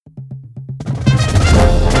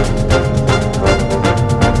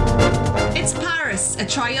Paris, a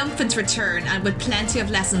triumphant return and with plenty of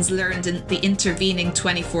lessons learned in the intervening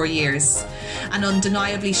 24 years. An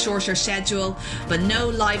undeniably shorter schedule, but no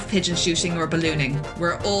live pigeon shooting or ballooning.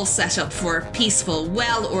 We're all set up for peaceful,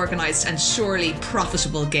 well-organised and surely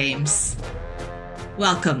profitable games.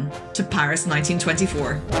 Welcome to Paris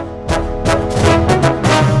 1924.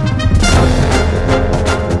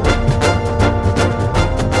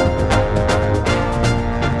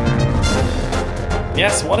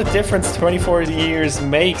 Yes, what a difference 24 years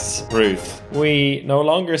makes, Ruth. We no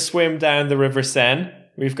longer swim down the River Seine.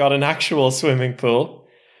 We've got an actual swimming pool.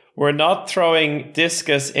 We're not throwing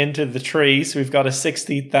discus into the trees. We've got a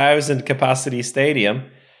 60,000 capacity stadium.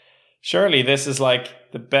 Surely this is like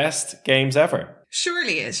the best games ever.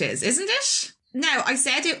 Surely it is, isn't it? Now, I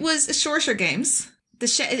said it was shorter games.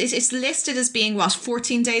 It's listed as being,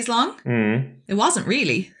 14 days long? It wasn't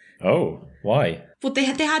really. Oh, why? But they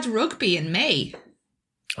had rugby in May.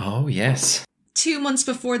 Oh, yes. 2 months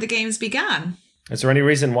before the games began. Is there any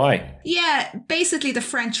reason why? Yeah, basically the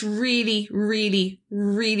French really, really,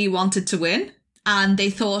 really wanted to win. And they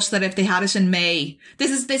thought that if they had it in May,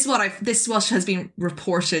 this is what has been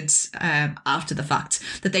reported after the fact,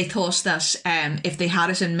 that they thought that if they had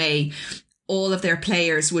it in May, all of their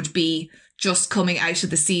players would be just coming out of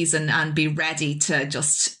the season and be ready to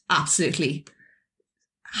just absolutely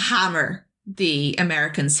hammer the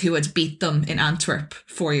Americans who had beat them in Antwerp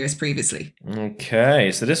 4 years previously.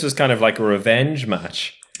 Okay, so this was kind of like a revenge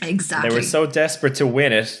match. Exactly. They were so desperate to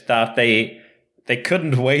win it that they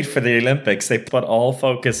couldn't wait for the Olympics. They put all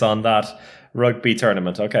focus on that rugby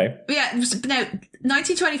tournament. Okay. Yeah, now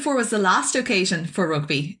 1924 was the last occasion for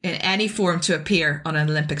rugby in any form to appear on an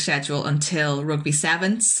Olympic schedule until Rugby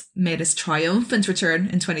Sevens made its triumphant return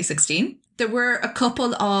in 2016. There were a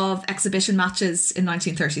couple of exhibition matches in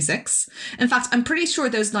 1936. In fact, I'm pretty sure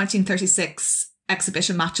those 1936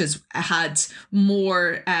 exhibition matches had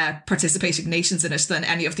more participating nations in it than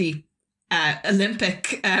any of the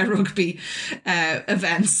Olympic rugby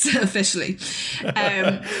events officially.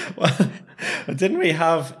 Well, didn't we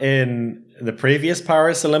have in the previous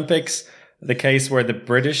Paris Olympics the case where the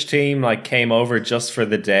British team came over just for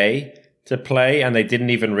the day to play and they didn't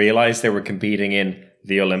even realize they were competing in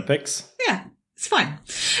the Olympics? Yeah, it's fine.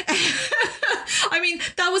 I mean,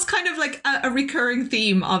 that was kind of like a recurring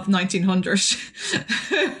theme of 1900.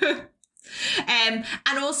 And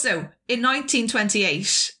also, in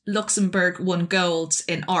 1928, Luxembourg won gold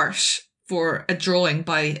in art for a drawing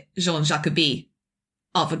by Jean Jacobi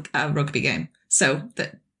of a rugby game. So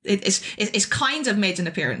it kind of made an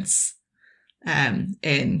appearance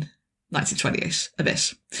in 1928 a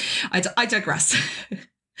bit. I digress.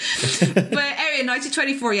 But anyway, in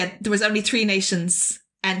 1924, there was only 3 nations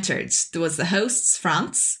entered. There was the hosts,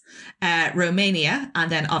 France, Romania,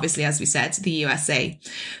 and then obviously, as we said, the USA.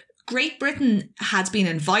 Great Britain had been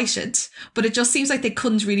invited, but it just seems like they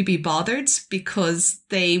couldn't really be bothered because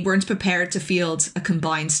they weren't prepared to field a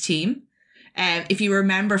combined team. If you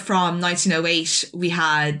remember from 1908, we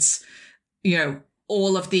had,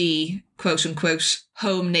 all of the quote unquote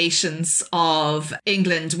home nations of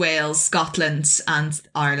England, Wales, Scotland and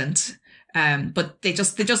Ireland. But they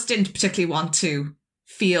just didn't particularly want to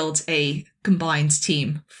field a combined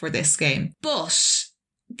team for this game. But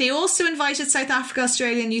they also invited South Africa,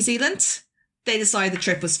 Australia and New Zealand. They decided the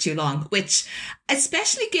trip was too long, which,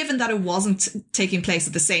 especially given that it wasn't taking place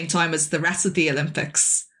at the same time as the rest of the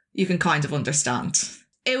Olympics, you can kind of understand.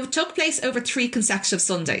 It took place over 3 consecutive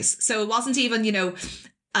Sundays. So it wasn't even,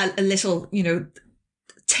 a little,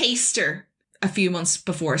 taster a few months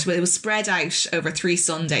before it. It was spread out over 3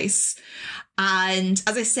 Sundays. And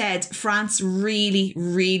as I said, France really,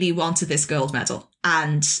 really wanted this gold medal.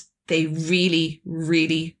 And they really,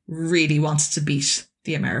 really, really wanted to beat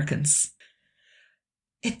the Americans.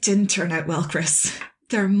 It didn't turn out well, Chris.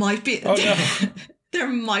 There might be... Oh, no. There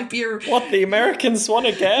might be a... What, the Americans won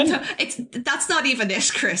again? No, that's not even it,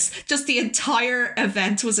 Chris. Just the entire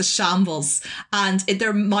event was a shambles. And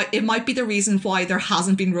it might be the reason why there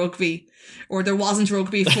hasn't been rugby, or there wasn't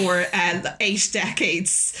rugby for 8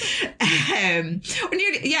 decades. Or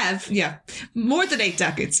nearly, more than 8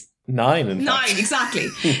 decades. 9, in fact. 9, exactly.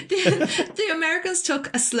 The Americans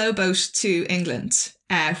took a slow boat to England,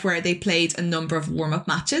 where they played a number of warm-up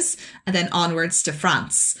matches and then onwards to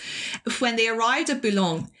France. When they arrived at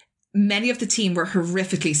Boulogne, many of the team were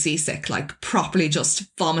horrifically seasick, properly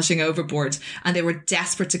just vomiting overboard, and they were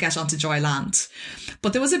desperate to get onto dry land.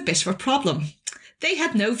 But there was a bit of a problem. They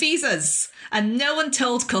had no visas, and no one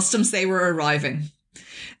told customs they were arriving.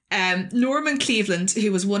 Norman Cleveland,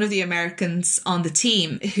 who was one of the Americans on the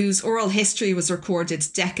team, whose oral history was recorded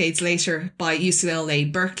decades later by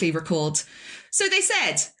UCLA Berkeley, recalled, "So they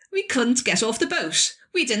said, We couldn't get off the boat.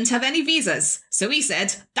 We didn't have any visas. So we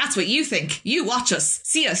said, that's what you think. You watch us,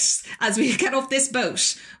 see us as we get off this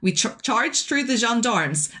boat. We charged through the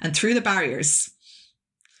gendarmes and through the barriers.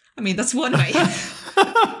 I mean, that's one way.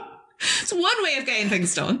 It's one way of getting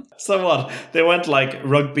things done. So what? They went like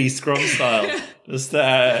rugby scrum style. Just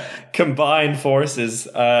combined forces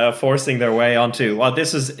forcing their way onto... Well,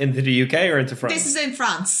 this is into the UK or into France? This is in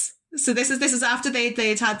France. So this is after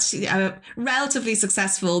they'd had a relatively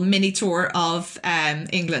successful mini tour of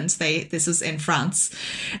England. This was in France.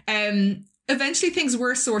 Eventually things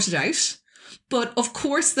were sorted out. But of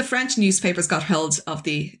course, the French newspapers got hold of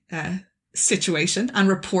the situation and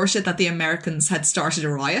reported that the Americans had started a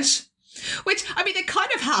riot. Which, I mean, they kind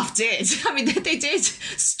of half did. I mean, they did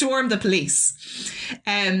storm the police.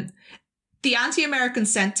 The anti-American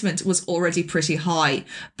sentiment was already pretty high,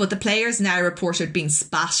 but the players now reported being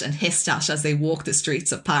spat and hissed at as they walked the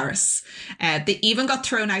streets of Paris. They even got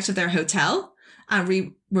thrown out of their hotel and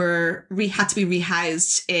had to be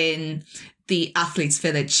rehoused in the athletes'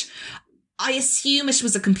 village. I assume it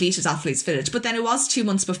was a completed athletes' village, but then it was 2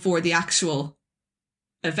 months before the actual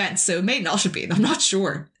event, so it may not have been. I'm not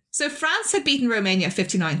sure. So France had beaten Romania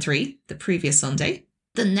 59-3 the previous Sunday.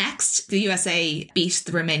 The next, the USA beat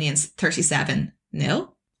the Romanians 37-0.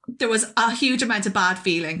 There was a huge amount of bad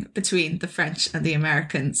feeling between the French and the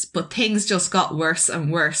Americans, but things just got worse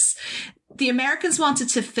and worse. The Americans wanted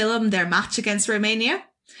to film their match against Romania.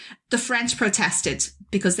 The French protested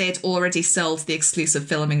because they had already sold the exclusive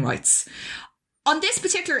filming rights. On this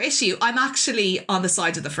particular issue, I'm actually on the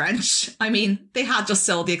side of the French. I mean, they had just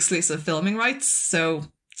sold the exclusive filming rights, so...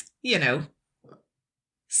 You know,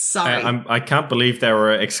 sorry. I can't believe there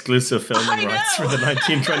were exclusive filming rights for the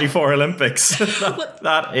 1924 Olympics.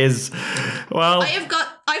 That is, well...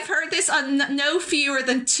 I've heard this on no fewer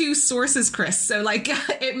than 2 sources, Chris. So, like,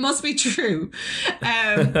 it must be true.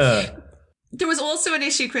 There was also an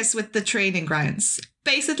issue, Chris, with the training grounds.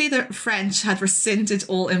 Basically, the French had rescinded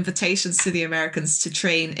all invitations to the Americans to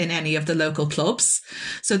train in any of the local clubs.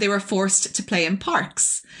 So they were forced to play in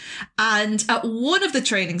parks. And at one of the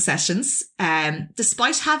training sessions,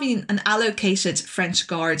 despite having an allocated French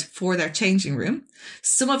guard for their changing room,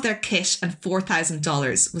 some of their kit and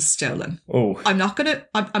 $4,000 was stolen. Oh, I'm not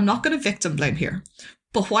gonna victim blame here.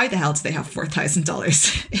 But why the hell do they have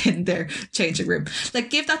 $4,000 in their changing room? Like,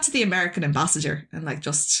 give that to the American ambassador and, like,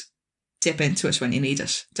 just dip into it when you need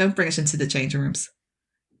it. Don't bring it into the changing rooms.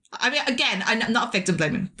 I mean, again, I'm not victim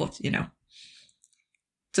blaming, but, you know,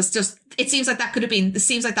 just it seems like that could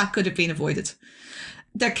have been avoided.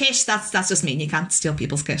 Their kit, that's just mean. You can't steal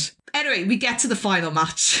people's kit. Anyway, we get to the final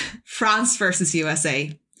match. France versus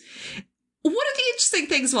USA. One of the interesting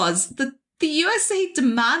things was that the USA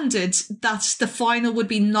demanded that the final would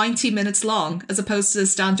be 90 minutes long as opposed to the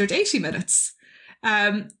standard 80 minutes.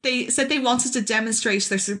 They said they wanted to demonstrate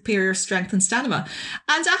their superior strength and stamina.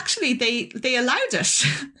 And actually, they allowed it.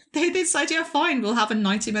 They decided, yeah, fine, we'll have a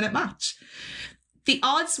 90-minute match. The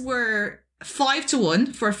odds were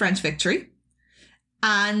 5-1 for a French victory.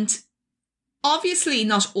 And obviously,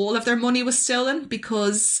 not all of their money was stolen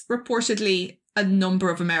because reportedly a number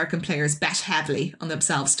of American players bet heavily on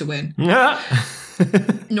themselves to win. Yeah.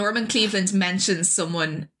 Norman Cleveland mentions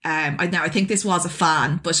someone, I think this was a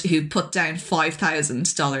fan, but who put down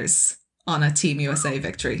 $5,000 on a Team USA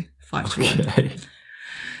victory. 5-1. Okay.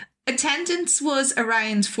 Attendance was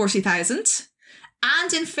around 40,000.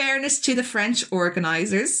 And in fairness to the French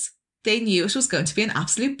organisers, they knew it was going to be an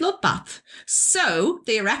absolute bloodbath. So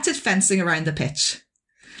they erected fencing around the pitch.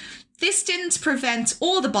 This didn't prevent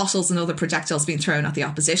all the bottles and other projectiles being thrown at the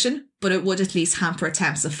opposition, but it would at least hamper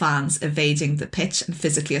attempts of fans evading the pitch and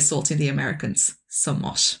physically assaulting the Americans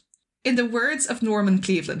somewhat. In the words of Norman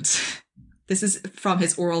Cleveland, this is from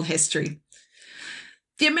his oral history,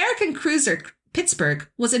 the American cruiser Pittsburgh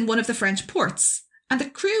was in one of the French ports, and the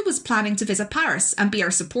crew was planning to visit Paris and be our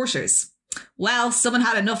supporters. Well, someone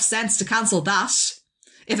had enough sense to cancel that.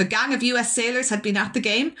 If a gang of US sailors had been at the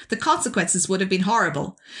game, the consequences would have been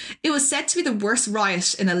horrible. It was said to be the worst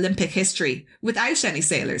riot in Olympic history, without any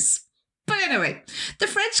sailors. But anyway, the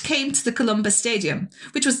French came to the Columbus Stadium,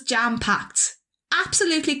 which was jam-packed,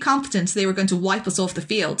 absolutely confident they were going to wipe us off the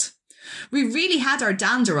field. We really had our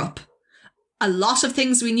dander up. A lot of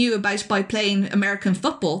things we knew about by playing American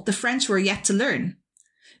football, the French were yet to learn.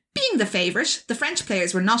 Being the favourite, the French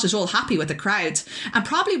players were not at all happy with the crowd, and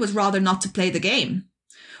probably would rather not to play the game.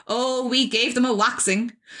 Oh, we gave them a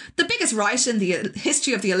waxing. The biggest riot in the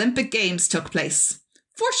history of the Olympic Games took place.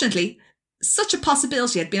 Fortunately, such a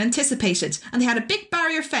possibility had been anticipated, and they had a big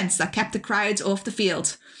barrier fence that kept the crowd off the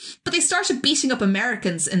field. But they started beating up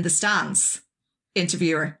Americans in the stands.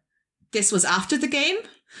 Interviewer: this was after the game?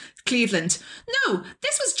 Cleveland. No,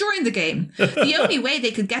 this was during the game. The only way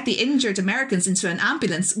they could get the injured Americans into an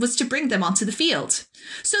ambulance was to bring them onto the field.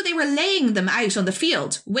 So they were laying them out on the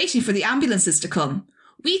field, waiting for the ambulances to come.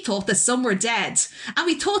 We thought that some were dead, and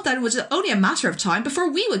we thought that it was only a matter of time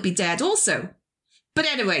before we would be dead also. But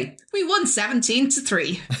anyway, we won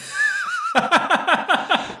 17-3.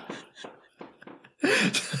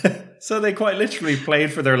 So they quite literally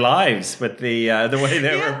played for their lives with the way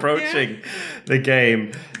they were approaching the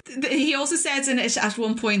game. He also says in it at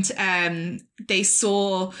one point they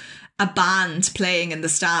saw a band playing in the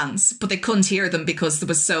stands, but they couldn't hear them because there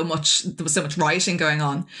was so much rioting going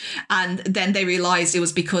on. And then they realised it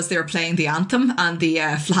was because they were playing the anthem and the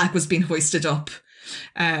flag was being hoisted up.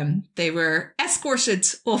 They were escorted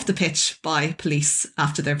off the pitch by police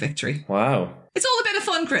after their victory. Wow. It's all a bit of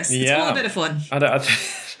fun, Chris. It's all a bit of fun.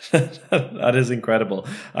 That is incredible.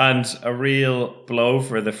 And a real blow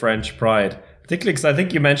for the French pride. Particularly because I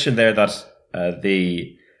think you mentioned there that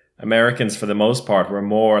the Americans, for the most part, were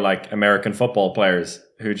more like American football players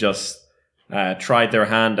who just tried their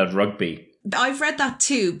hand at rugby. I've read that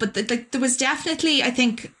too, but there was definitely, I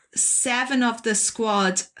think, 7 of the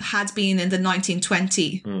squad had been in the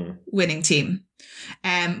 1920 winning team.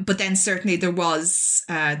 But then certainly there was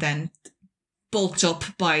then bulked up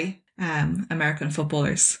by American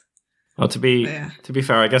footballers. Well, to be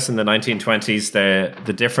fair, I guess in the 1920s,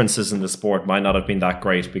 the differences in the sport might not have been that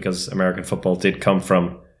great because American football did come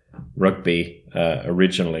from rugby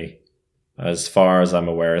originally, as far as I'm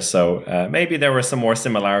aware. So maybe there were some more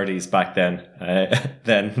similarities back then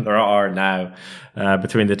than there are now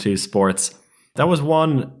between the two sports. That was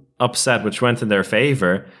one upset which went in their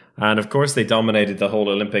favour. And of course, they dominated the whole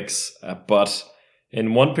Olympics. But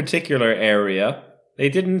in one particular area, they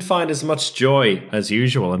didn't find as much joy as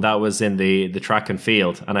usual, and that was in the track and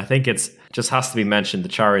field. And I think it's just has to be mentioned, the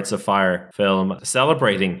Chariots of Fire film,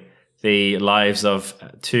 celebrating the lives of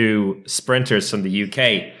 2 sprinters from the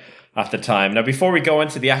UK at the time. Now, before we go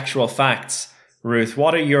into the actual facts, Ruth,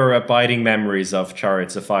 what are your abiding memories of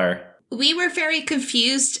Chariots of Fire? We were very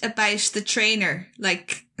confused about the trainer.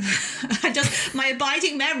 Like, my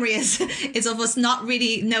abiding memory is of us not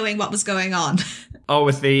really knowing what was going on. Oh,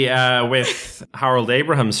 with with Harold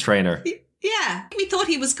Abraham's trainer. Yeah, we thought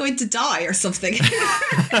he was going to die or something. It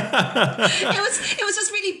was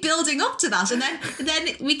just really building up to that, and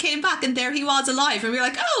then we came back and there he was alive, and we were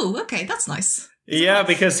like, oh, okay, that's nice. Yeah,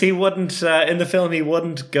 because he wouldn't in the film. He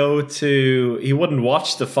wouldn't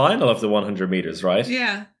watch the final of the 100 meters, right?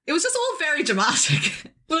 Yeah, it was just all very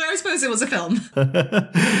dramatic. Well, I suppose it was a film.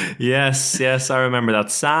 Yes, I remember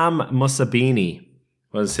that. Sam Musabini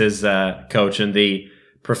was his coach, and the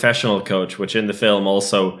professional coach, which in the film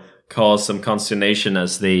also caused some consternation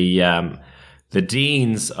as the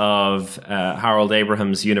deans of Harold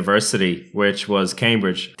Abraham's University, which was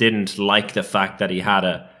Cambridge, didn't like the fact that he had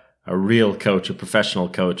a real coach, a professional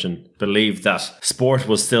coach, and believed that sport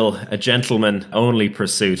was still a gentleman-only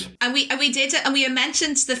pursuit. And we did it, and we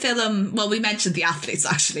mentioned the film. Well, we mentioned the athletes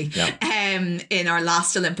actually, in our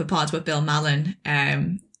last Olympipod with Bill Mallon.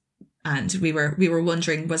 And we were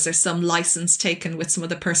wondering, was there some license taken with some of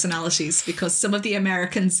the personalities? Because some of the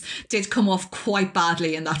Americans did come off quite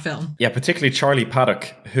badly in that film. Yeah, particularly Charlie Paddock,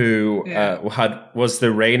 who was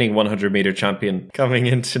the reigning 100-meter champion coming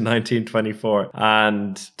into 1924.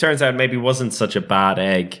 And turns out maybe wasn't such a bad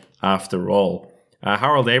egg after all.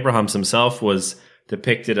 Harold Abrahams himself was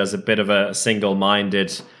depicted as a bit of a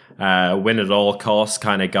single-minded, win-at-all-costs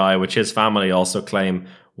kind of guy, which his family also claim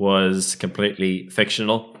was completely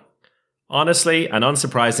fictional. Honestly, and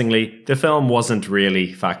unsurprisingly, the film wasn't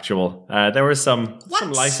really factual. There were some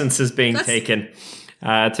licenses being taken,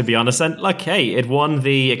 to be honest. And look, hey, it won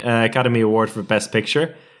the Academy Award for Best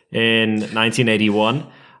Picture in 1981,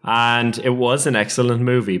 and it was an excellent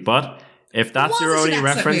movie. But if that's your only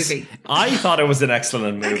reference, I thought it was an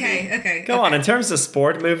excellent movie. Okay. Go on. In terms of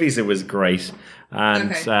sport movies, it was great.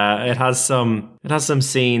 And it has some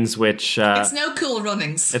scenes which it's no Cool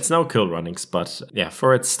Runnings. It's no Cool Runnings, but yeah,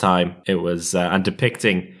 for its time, it was and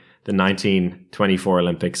depicting the 1924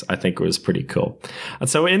 Olympics, I think it was pretty cool. And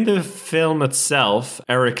so in the film itself,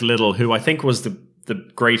 Eric Liddell, who I think was the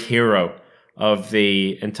great hero of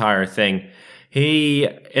the entire thing, he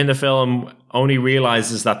in the film only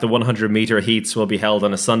realizes that the 100-meter heats will be held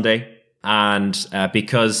on a Sunday, and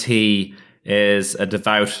because he is a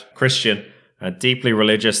devout Christian, deeply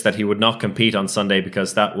religious, that he would not compete on Sunday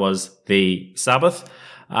because that was the Sabbath,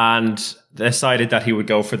 and decided that he would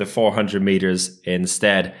go for the 400 meters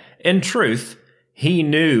instead. In truth, he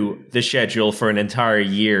knew the schedule for an entire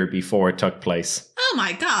year before it took place. Oh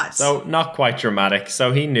my God. So not quite dramatic.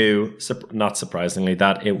 So he knew, not surprisingly,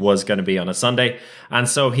 that it was going to be on a Sunday. And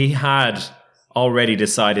so he had already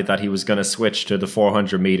decided that he was going to switch to the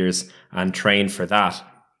 400 meters and train for that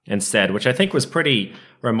instead, which I think was pretty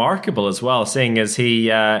remarkable as well, seeing as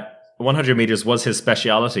 100 meters was his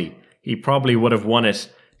speciality. He probably would have won it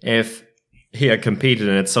if he had competed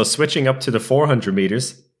in it. So switching up to the 400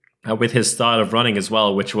 meters with his style of running as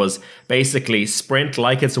well, which was basically sprint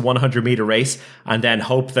like it's a 100 meter race and then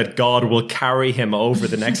hope that God will carry him over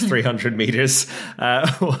the next 300 meters,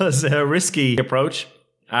 was a risky approach.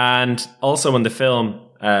 And also in the film,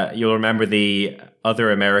 you'll remember the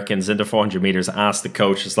other Americans in the 400 meters asked the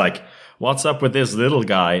coach, it's like, what's up with this little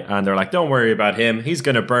guy? And they're like, don't worry about him. He's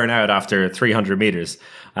going to burn out after 300 meters.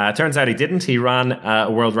 Turns out he didn't. He ran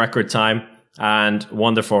a world record time and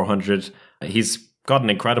won the 400. He's got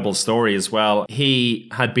an incredible story as well. He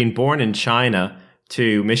had been born in China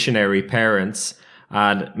to missionary parents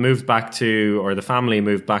and the family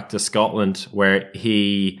moved back to Scotland, where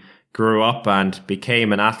he grew up and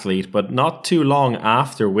became an athlete. But not too long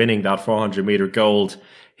after winning that 400 meter gold,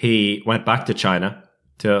 he went back to China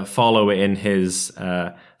to follow in his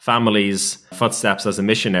family's footsteps as a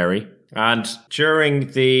missionary. And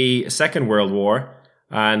during the Second World War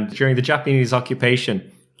and during the Japanese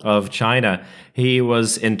occupation of China, he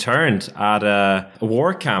was interned at a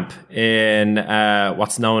war camp in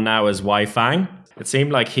what's known now as Weifang. It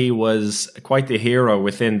seemed like he was quite the hero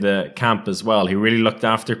within the camp as well. He really looked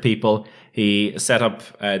after people. He set up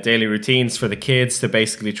daily routines for the kids to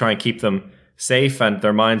basically try and keep them safe and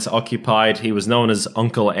their minds occupied. He was known as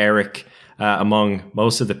Uncle Eric among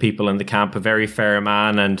most of the people in the camp, a very fair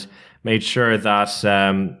man, and made sure that,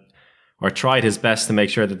 or tried his best to make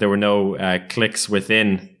sure that there were no cliques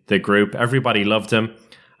within the group. Everybody loved him.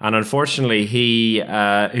 And unfortunately, he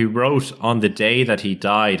wrote on the day that he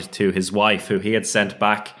died to his wife, who he had sent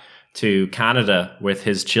back to Canada with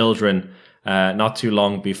his children not too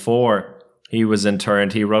long before he was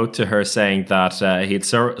interned. He wrote to her saying that he had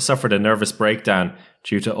suffered a nervous breakdown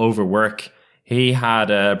due to overwork. He had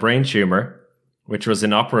a brain tumor, which was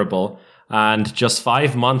inoperable. And just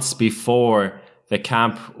 5 months before the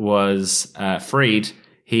camp was freed,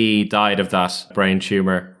 he died of that brain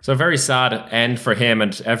tumor. So a very sad end for him,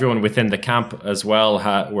 and everyone within the camp as well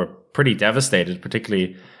were pretty devastated,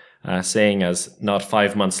 particularly seeing as not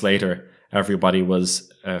 5 months later, everybody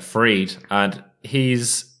was freed. And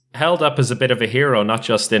he's held up as a bit of a hero, not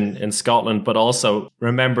just in Scotland, but also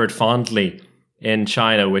remembered fondly in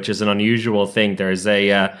China, which is an unusual thing. There's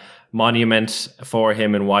a monument for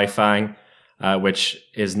him in Weifang, which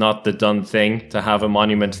is not the done thing to have a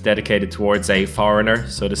monument dedicated towards a foreigner,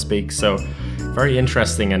 so to speak. So very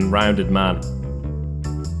interesting and rounded man.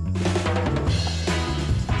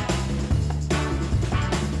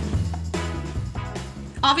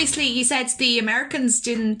 Obviously, you said the Americans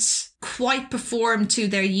didn't quite perform to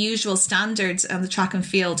their usual standards on the track and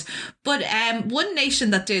field. But one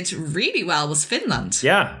nation that did really well was Finland.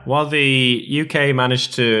 Yeah, while the UK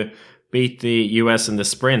managed to beat the US in the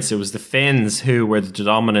sprints, it was the Finns who were the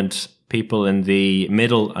dominant people in the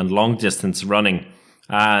middle and long distance running.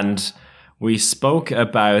 And we spoke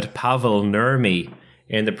about Pavel Nurmi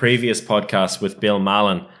in the previous podcast with Bill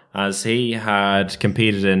Mallon, as he had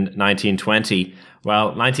competed in 1920. Well,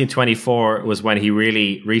 1924 was when he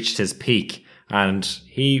really reached his peak, and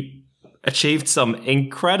he achieved some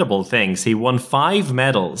incredible things. He won 5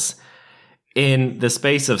 medals in the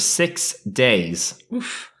space of 6 days.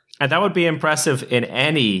 Oof. And that would be impressive in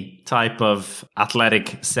any type of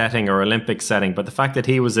athletic setting or Olympic setting. But the fact that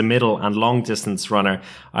he was a middle and long distance runner,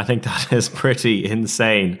 I think that is pretty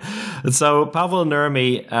insane. And so Pavel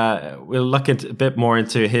Nurmi, we'll look a bit more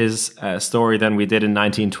into his story than we did in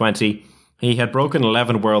 1920. He had broken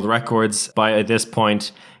 11 world records by this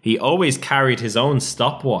point. He always carried his own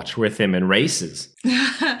stopwatch with him in races.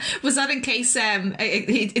 Was that in case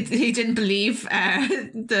he didn't believe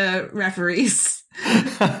the referees?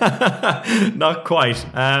 Not quite.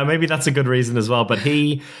 Maybe that's a good reason as well. But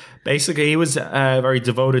he was very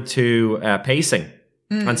devoted to pacing.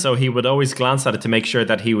 And so he would always glance at it to make sure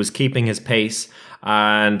that he was keeping his pace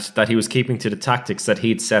and that he was keeping to the tactics that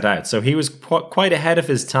he'd set out. So he was quite ahead of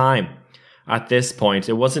his time at this point.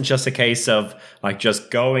 It wasn't just a case of like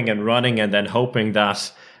just going and running and then hoping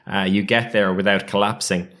that you get there without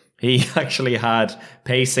collapsing. He actually had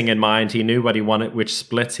pacing in mind. He knew what he wanted, which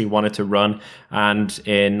splits he wanted to run. And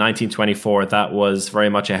in 1924, that was very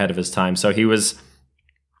much ahead of his time. So he was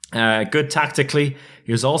good tactically.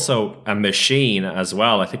 He was also a machine as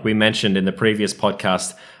well. I think we mentioned in the previous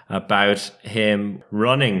podcast about him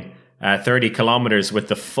running 30 kilometers with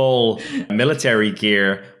the full military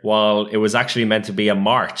gear, while it was actually meant to be a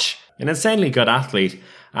march. An insanely good athlete.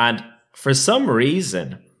 And for some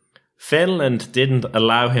reason, Finland didn't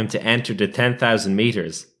allow him to enter the 10,000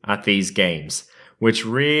 meters at these games, which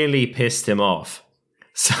really pissed him off.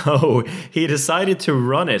 So he decided to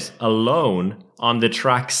run it alone on the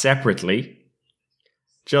track separately,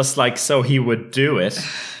 just like so he would do it.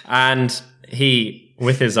 And he,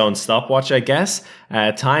 with his own stopwatch, I guess,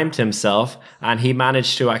 timed himself, and he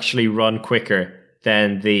managed to actually run quicker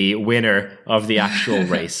than the winner of the actual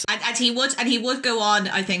race. and he would go on,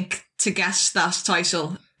 I think, to get that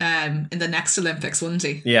title in the next Olympics, wouldn't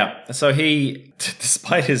he? Yeah. So he,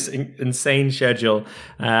 despite his insane schedule,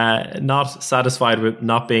 not satisfied with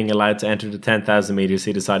not being allowed to enter the 10,000 meters,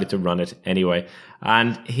 he decided to run it anyway.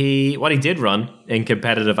 And what he did run in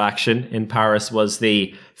competitive action in Paris was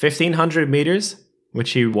the 1,500 meters,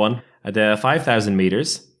 which he won, the 5,000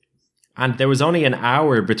 meters. And there was only an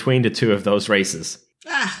hour between the two of those races.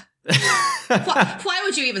 Why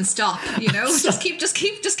would you even stop? Just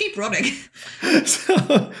keep running.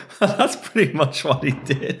 So that's pretty much what he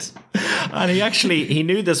did. And he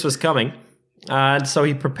knew this was coming. And so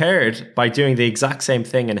he prepared by doing the exact same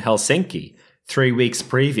thing in Helsinki 3 weeks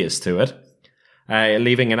previous to it,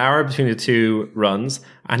 leaving an hour between the two runs.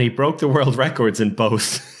 And he broke the world records in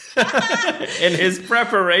both. In his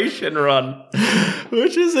preparation run,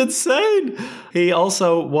 which is insane. He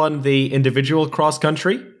also won the individual cross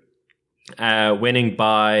country, winning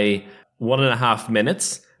by 1.5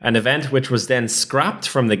 minutes, an event which was then scrapped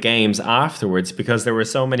from the games afterwards because there were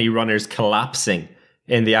so many runners collapsing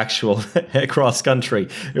in the actual cross country.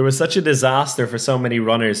 It was such a disaster for so many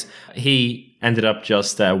runners. He ended up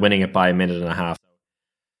just winning it by 1.5 minutes.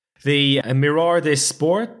 The Miroir des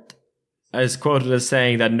Sports is quoted as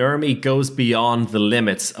saying that Nurmi goes beyond the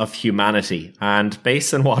limits of humanity. And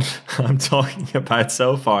based on what I'm talking about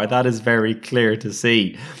so far, that is very clear to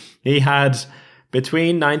see. He had,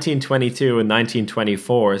 between 1922 and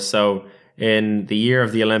 1924, so in the year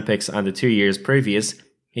of the Olympics and the 2 years previous,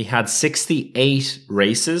 he had 68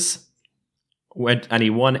 races, and he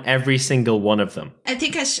won every single one of them. I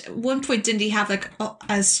think at one point, didn't he have like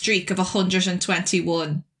a streak of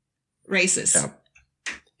 121 races? Yeah.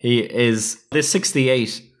 The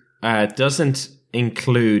 68 doesn't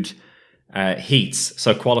include heats,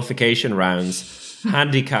 so qualification rounds,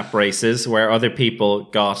 handicap races where other people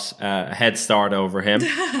got a head start over him,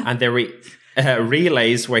 and there were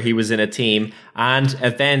relays where he was in a team, and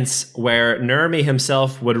events where Nurmi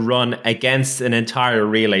himself would run against an entire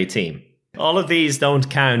relay team. All of these don't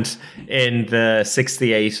count in the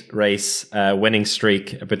 68 race winning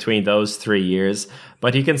streak between those 3 years.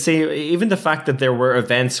 But you can see even the fact that there were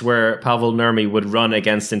events where Pavel Nurmi would run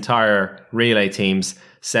against entire relay teams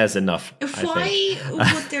says enough. Why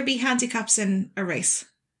would there be handicaps in a race?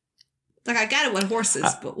 Like, I get it with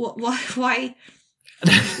horses, but why?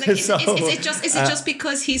 Like, is it just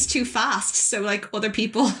because he's too fast? So like other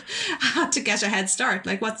people had to get a head start.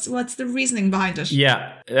 Like what's the reasoning behind it?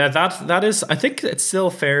 Yeah, that is. I think it's still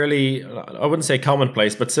fairly. I wouldn't say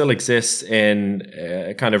commonplace, but still exists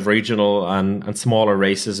in kind of regional and smaller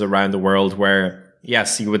races around the world. Where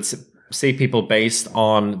yes, you would see people based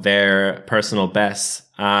on their personal bests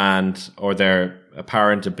or their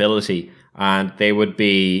apparent ability, and they would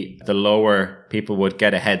be the lower people would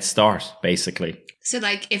get a head start basically. So,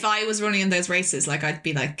 like, if I was running in those races, like, I'd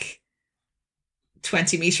be, like,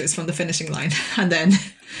 20 meters from the finishing line. And then,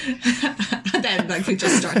 like, we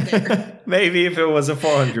just start there. Maybe if it was a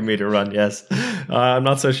 400-meter run, yes. I'm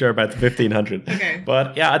not so sure about the 1,500. Okay.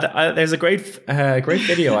 But, yeah, there's a great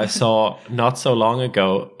video I saw not so long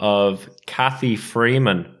ago of Kathy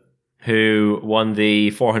Freeman, who won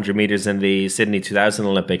the 400 meters in the Sydney 2000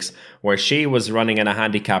 Olympics, where she was running in a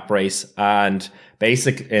handicap race, and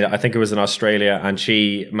basically, I think it was in Australia, and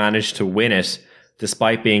she managed to win it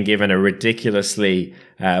despite being given a ridiculously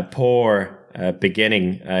poor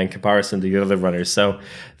beginning in comparison to the other runners. So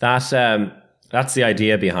that's the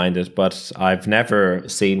idea behind it, but I've never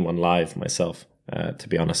seen one live myself, to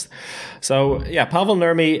be honest. So yeah, Pavel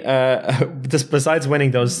Nurmi, besides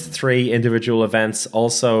winning those 3 individual events,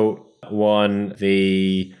 also won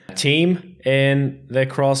the team in the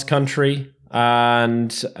cross country.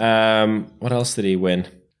 And what else did he win?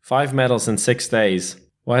 5 medals in 6 days.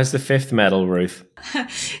 Why is the 5th medal, Ruth?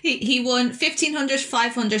 He won 1,500,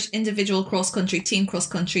 500 individual cross-country, team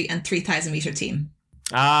cross-country, and 3,000-meter team.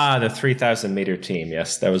 Ah, the 3,000-meter team.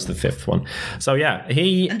 Yes, that was the 5th one. So, yeah,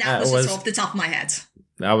 And that was just off the top of my head.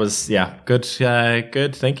 That was, good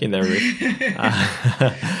thinking there, Ruth.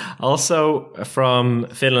 Also from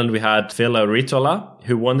Finland, we had Ville Ritola,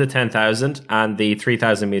 who won the 10,000 and the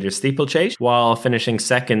 3,000 meter steeplechase, while finishing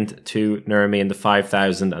second to Nurmi in the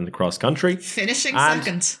 5,000 and the cross country.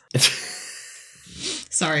 Second.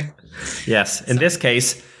 Sorry. Yes, in this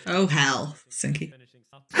case. Oh, hell, Sinky.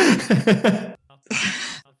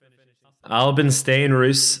 Albin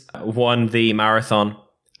Steenrus won the marathon.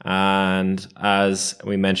 And as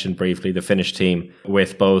we mentioned briefly, the Finnish team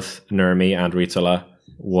with both Nurmi and Ritola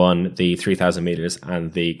won the 3,000 meters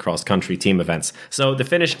and the cross-country team events. So the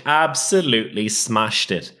Finnish absolutely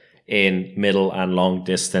smashed it in middle and long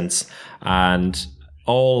distance. And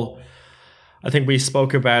I think we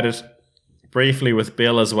spoke about it briefly with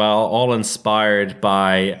Bill as well, all inspired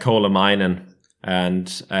by Kolemainen and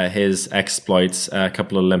his exploits a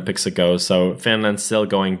couple of Olympics ago. So Finland's still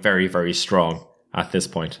going very, very strong at this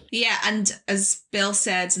point. Yeah, and as Bill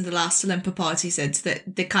said in the last Olympopod, he said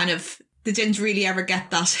that they didn't really ever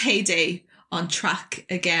get that heyday on track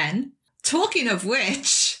again. Talking of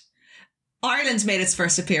which, Ireland made its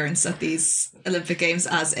first appearance at these Olympic Games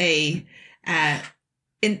as a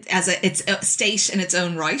state in its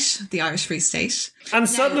own right, the Irish Free State. And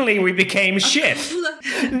suddenly we became shit.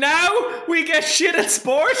 Now we get shit at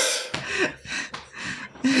sport.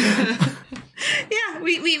 Yeah,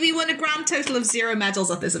 we won a grand total of 0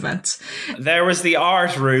 medals at this event. There was the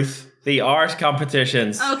art, Ruth. The art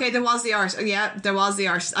competitions. Okay, there was the art. Yeah, there was the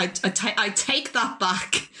art. I take that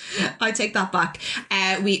back. I take that back.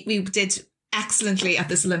 We did excellently at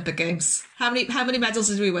this Olympic Games. How many medals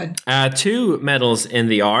did we win? 2 medals in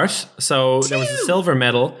the art. So 2. There was a silver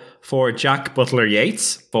medal for Jack Butler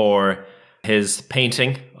Yates for his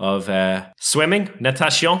painting of swimming,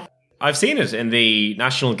 natation. I've seen it in the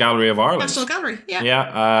National Gallery of Ireland. National Gallery, yeah.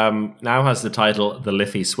 Yeah, now has the title The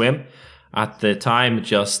Liffey Swim. At the time,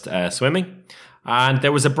 just swimming. And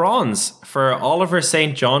there was a bronze for Oliver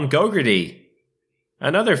St. John Gogarty,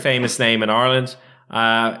 another famous name in Ireland,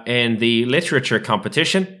 in the literature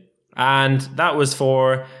competition. And that was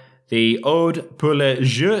for the Ode pour le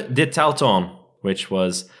Jeu de Talton, which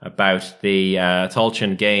was about the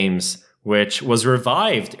Tailteann Games, which was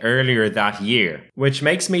revived earlier that year, which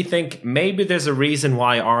makes me think maybe there's a reason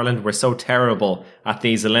why Ireland were so terrible at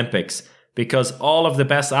these Olympics, because all of the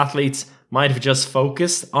best athletes might have just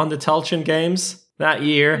focused on the Tailteann Games that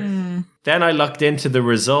year. Then I looked into the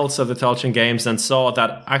results of the Tailteann Games and saw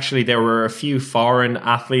that actually there were a few foreign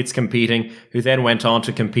athletes competing who then went on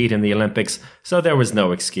to compete in the Olympics. So there was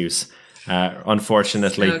no excuse,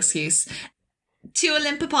 unfortunately. No excuse. 2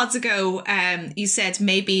 Olympopods ago, you said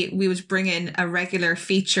maybe we would bring in a regular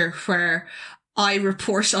feature where I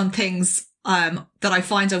report on things that I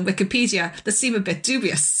find on Wikipedia that seem a bit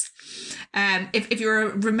dubious. If you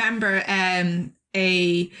remember,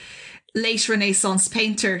 a late Renaissance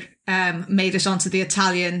painter made it onto the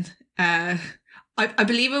Italian, I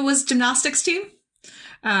believe it was gymnastics team.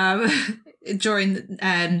 During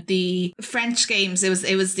the French Games,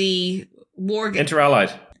 it was the War Games.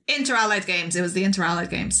 Inter-Allied Games. It was the Inter-Allied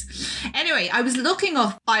Games. Anyway, I was looking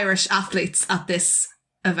up Irish athletes at this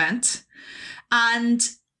event, and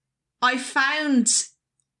I found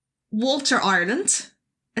Walter Ireland,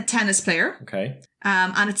 a tennis player. Okay.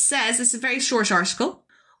 And it says, it's a very short article.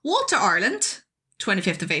 Walter Ireland,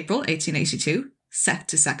 25th of April, 1882, set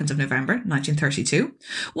to 2nd of November, 1932,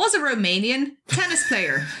 was a Romanian tennis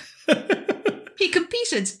player. He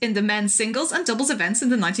competed in the men's singles and doubles events in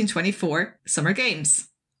the 1924 Summer Games.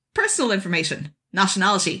 Personal information.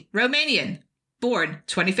 Nationality, Romanian. Born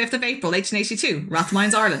 25th of April, 1882,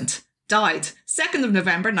 Rathmines, Ireland. Died 2nd of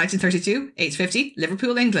November, 1932, 8:50,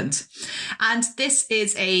 Liverpool, England. And this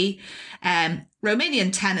is a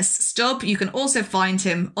Romanian tennis stub. You can also find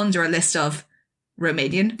him under a list of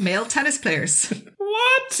Romanian male tennis players.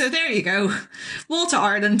 What? So there you go. Walter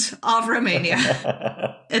Ireland of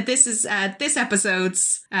Romania. This is this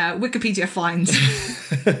episode's Wikipedia find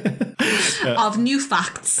of new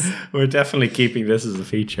facts. We're definitely keeping this as a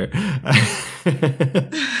feature.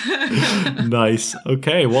 Nice.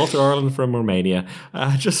 Okay, Walter Ireland from Romania.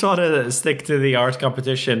 I just want to stick to the art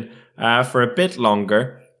competition for a bit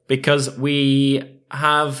longer because we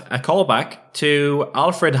have a callback to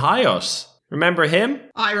Alfred Hayos. Remember him?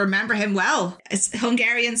 I remember him well. It's a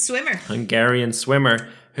Hungarian swimmer.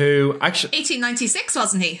 Who actually 1896,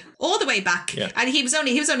 wasn't he? All the way back. Yeah. And he was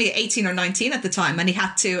only 18 or 19 at the time, and he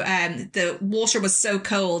had to the water was so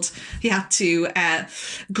cold he had to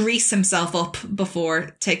grease himself up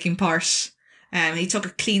before taking part. He took a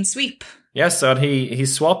clean sweep. Yes, so he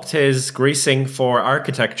swapped his greasing for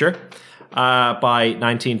architecture by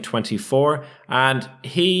 1924, And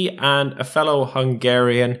he and a fellow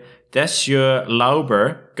Hungarian, Dessau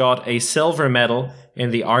Lauber, got a silver medal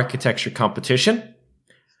in the architecture competition.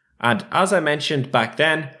 And as I mentioned back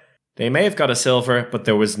then, they may have got a silver, but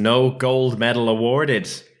there was no gold medal awarded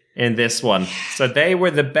in this one. So they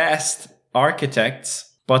were the best architects,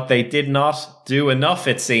 but they did not do enough,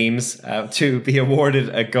 it seems, to be awarded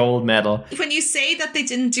a gold medal. When you say that they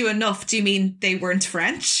didn't do enough, do you mean they weren't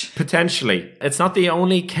French? Potentially. It's not the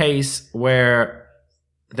only case where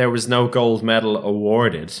there was no gold medal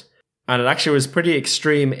awarded. And it actually was pretty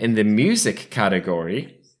extreme in the music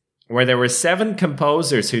category, where there were 7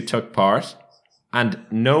 composers who took part and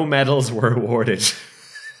no medals were awarded.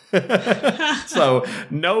 So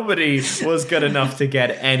nobody was good enough to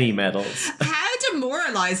get any medals. How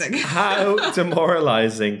demoralizing. How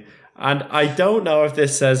demoralizing. And I don't know if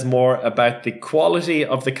this says more about the quality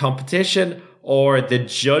of the competition or the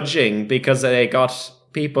judging, because they got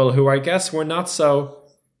people who I guess were not so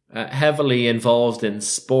heavily involved in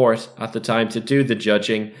sport at the time to do the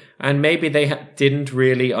judging, and maybe they didn't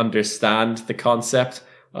really understand the concept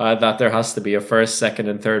that there has to be a first, second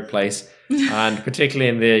and third place. And particularly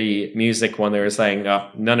in the music one, they were saying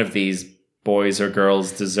none of these boys or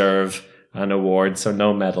girls deserve an award, so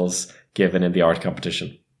no medals given in the art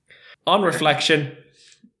competition. On reflection,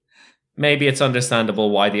 maybe it's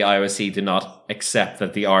understandable why the IOC do not accept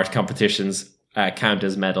that the art competitions count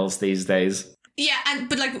as medals these days. Yeah,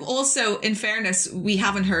 but like also, in fairness, we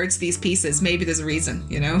haven't heard these pieces. Maybe there's a reason,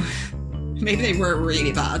 you know? Maybe they were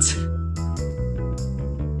really bad.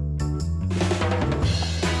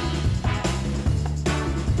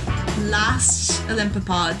 Last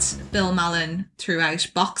Olympipod, Bill Mallon threw out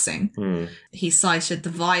boxing. He cited the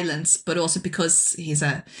violence, but also because he's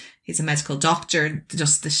a medical doctor,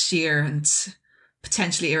 just the sheer and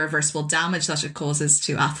potentially irreversible damage that it causes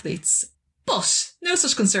to athletes. But no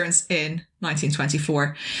such concerns in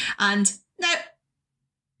 1924. And now,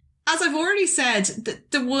 as I've already said,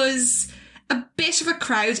 there was a bit of a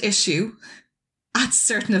crowd issue at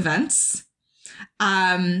certain events.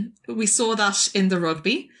 We saw that in the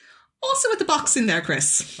rugby. Also with the boxing there,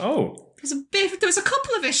 Chris. Oh. There was a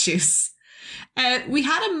couple of issues. We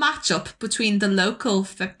had a matchup between the local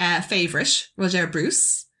favourite, Roger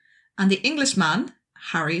Bruce, and the Englishman,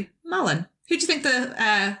 Harry Mallon. Who do you think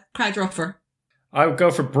the crowd were up for? I would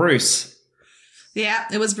go for Bruce. Yeah,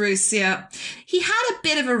 it was Bruce, yeah. He had a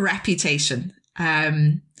bit of a reputation,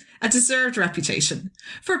 a deserved reputation,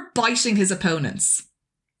 for biting his opponents,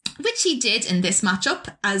 which he did in this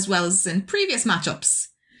matchup as well as in previous matchups.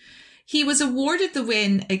 He was awarded the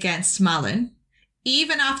win against Mallon,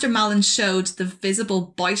 even after Mallon showed the visible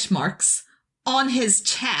bite marks on his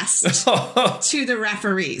chest to the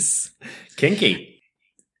referees. Kinky.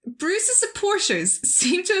 Bruce's supporters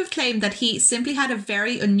seem to have claimed that he simply had a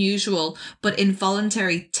very unusual but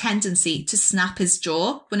involuntary tendency to snap his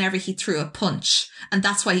jaw whenever he threw a punch, and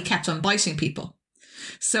that's why he kept on biting people.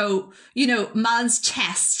 So, you know, Mallon's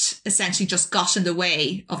chest essentially just got in the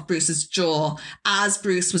way of Bruce's jaw as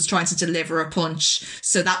Bruce was trying to deliver a punch.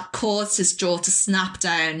 So that caused his jaw to snap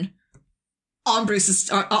down on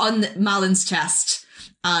on Mallon's chest.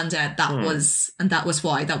 And that was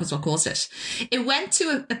what caused it. It went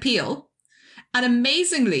to appeal, and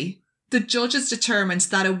amazingly, the judges determined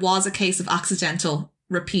that it was a case of accidental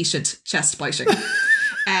repeated chest biting.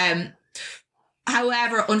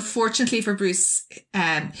 However, unfortunately for Bruce,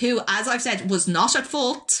 who, as I've said, was not at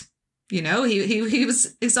fault, you know, he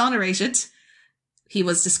was exonerated, he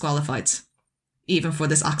was disqualified, even for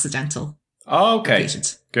this accidental. Oh, okay.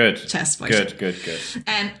 Good. Chest biting. Good.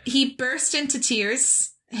 He burst into tears.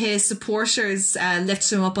 His supporters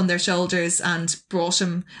lifted him up on their shoulders and brought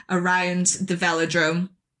him around the velodrome.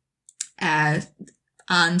 And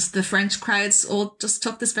the French crowds all just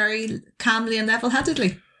took this very calmly and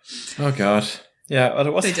level-headedly. Oh, God. Yeah, well,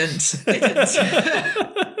 it was. They didn't.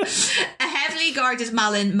 A heavily guarded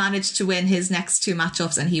Mallon managed to win his next 2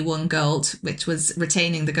 matchups, and he won gold, which was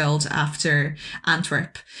retaining the gold after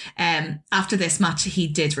Antwerp. After this match, he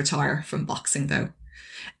did retire from boxing, though.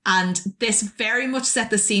 And this very much set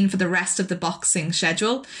the scene for the rest of the boxing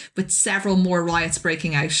schedule, with several more riots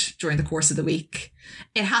breaking out during the course of the week.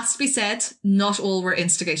 It has to be said, not all were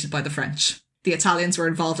instigated by the French. The Italians were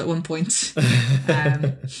involved at one point.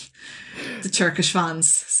 The Turkish fans.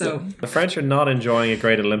 So the French are not enjoying a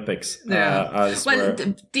great Olympics. Yeah.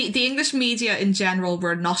 The English media in general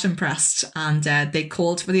were not impressed, and they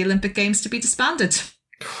called for the Olympic Games to be disbanded.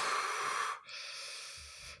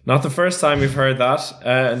 Not the first time we've heard that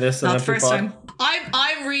in this Not Olympic the first pod. time.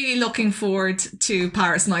 I'm really looking forward to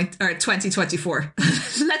Paris 2024.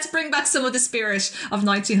 Let's bring back some of the spirit of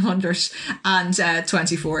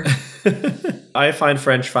 1924. I find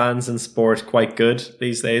French fans in sport quite good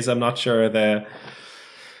these days. I'm not sure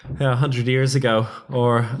 100 years ago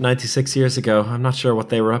or 96 years ago, I'm not sure what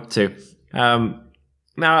they were up to.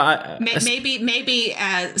 Maybe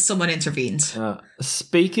someone intervened.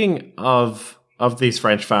 Speaking of these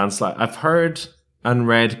French fans, like I've heard and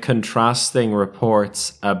read contrasting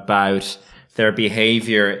reports about their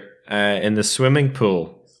behavior in the swimming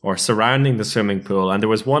pool or surrounding the swimming pool. And there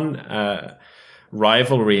was one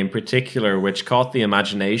rivalry in particular which caught the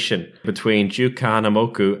imagination between Duke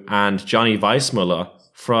Kahanamoku and Johnny Weissmuller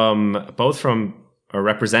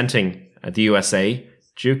representing the USA.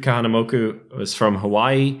 Duke Kahanamoku was from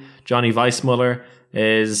Hawaii. Johnny Weissmuller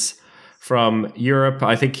is from Europe.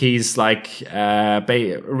 I think he's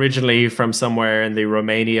originally from somewhere in the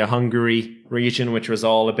Romania-Hungary region, which was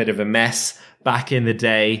all a bit of a mess back in the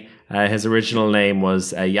day. His original name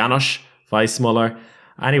was Janos Weissmuller.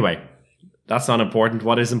 Anyway, that's not important.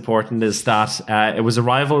 What is important is that it was a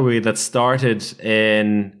rivalry that started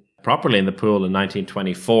properly in the pool in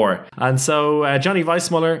 1924. And so Johnny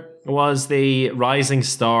Weissmuller was the rising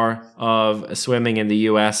star of swimming in the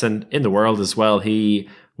US and in the world as well. He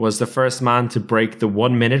was the first man to break the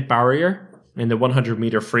 1 minute barrier in the 100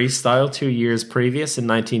 meter freestyle 2 years previous in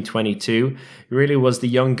 1922. He really was the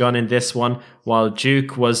young gun in this one, while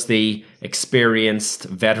Duke was the experienced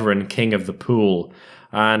veteran king of the pool.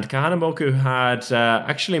 And Kahanamoku had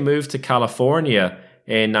actually moved to California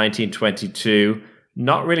in 1922,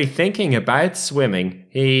 not really thinking about swimming.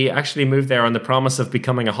 He actually moved there on the promise of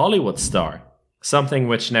becoming a Hollywood star, something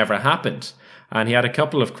which never happened. And he had a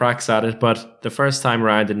couple of cracks at it, but the first time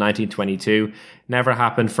around in 1922 never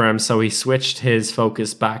happened for him. So he switched his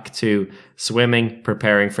focus back to swimming,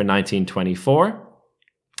 preparing for 1924.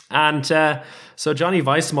 And so Johnny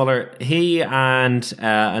Weissmuller, he and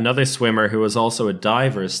another swimmer who was also a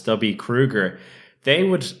diver, Stubby Kruger, they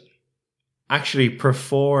would actually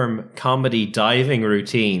perform comedy diving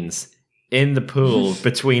routines in the pool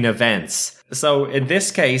between events. So in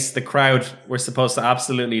this case, the crowd were supposed to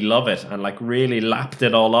absolutely love it and really lapped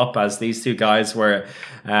it all up as these two guys were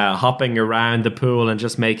hopping around the pool and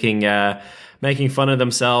just making fun of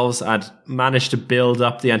themselves, and managed to build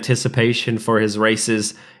up the anticipation for his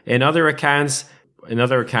races. In other accounts,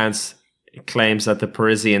 it claims that the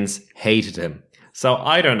Parisians hated him. So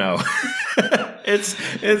I don't know. It's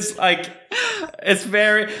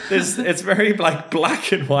very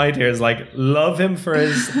black and white here. It's love him for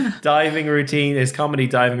his diving routine, his comedy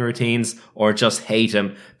diving routines, or just hate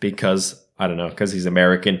him because he's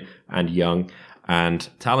American and young and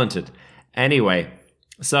talented. Anyway,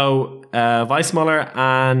 so Weissmuller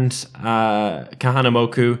and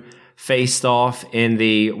Kahanamoku faced off in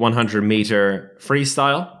the 100 meter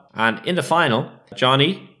freestyle, and in the final,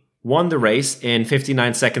 Johnny won the race in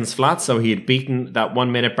 59 seconds flat, so he had beaten that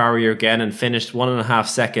 1 minute barrier again and finished 1.5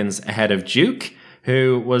 seconds ahead of Duke,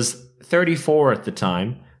 who was 34 at the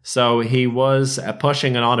time. So he was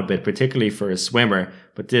pushing it on a bit, particularly for a swimmer,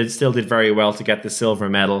 but still did very well to get the silver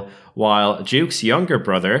medal, while Duke's younger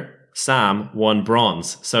brother, Sam, won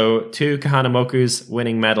bronze. So two Kahanamoku's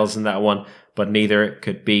winning medals in that one, but neither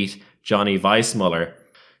could beat Johnny Weissmuller.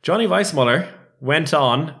 Johnny Weissmuller went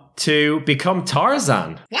on to become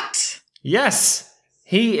Tarzan. What? Yes,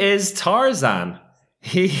 he is Tarzan.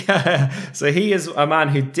 So he is a man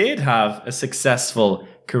who did have a successful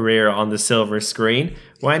career on the silver screen.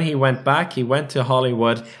 When he went back, he went to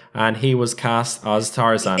Hollywood and he was cast as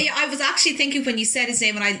Tarzan. Yeah, I was actually thinking when you said his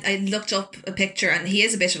name, and I looked up a picture, and he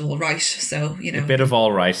is a bit of all right. So a bit of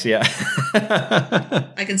all right, yeah.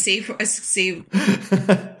 I can see. Yeah.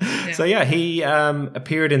 So yeah, he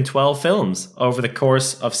appeared in 12 films over the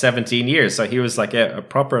course of 17 years. So he was a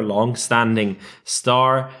proper long-standing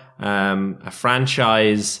star, a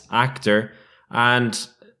franchise actor, and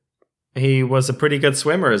he was a pretty good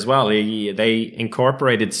swimmer as well. They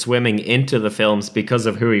incorporated swimming into the films because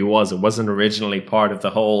of who he was. It wasn't originally part of the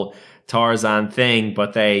whole Tarzan thing,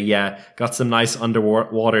 but they got some nice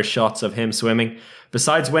underwater shots of him swimming.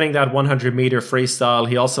 Besides winning that 100 meter freestyle,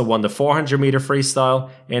 he also won the 400 meter freestyle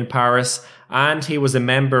in Paris, and he was a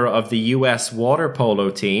member of the US water polo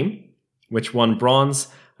team, which won bronze,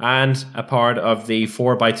 and a part of the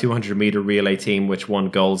 4x200 meter relay team, which won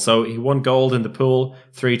gold. So he won gold in the pool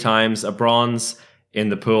 3 times, a bronze in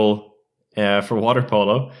the pool for water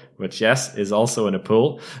polo, which, yes, is also in a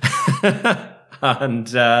pool, and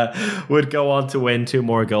would go on to win 2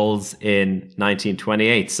 more golds in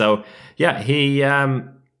 1928. So, yeah, he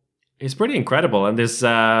He's pretty incredible. And there's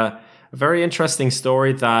a very interesting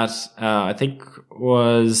story that I think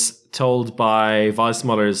was told by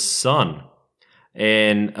Weissmuller's son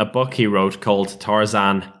in a book he wrote called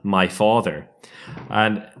Tarzan, My Father.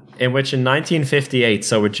 And in which in 1958,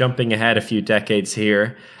 so we're jumping ahead a few decades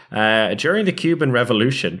here, during the Cuban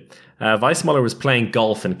Revolution, Weissmuller was playing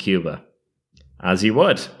golf in Cuba. As you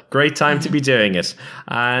would. Great time to be doing it.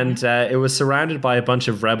 And it was surrounded by a bunch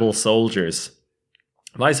of rebel soldiers.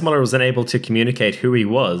 Weissmuller was unable to communicate who he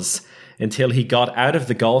was until he got out of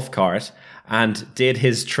the golf cart and did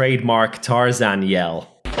his trademark Tarzan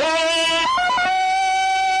yell.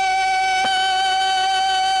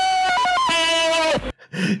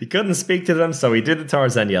 He couldn't speak to them, so he did the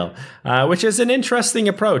Tarzan yell, which is an interesting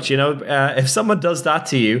approach. You know, if someone does that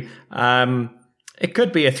to you, it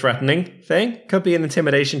could be a threatening thing, could be an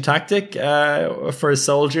intimidation tactic for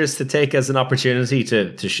soldiers to take as an opportunity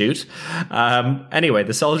to shoot. Anyway,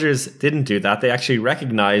 the soldiers didn't do that. They actually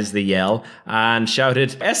recognized the yell and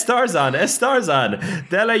shouted, "Es Tarzan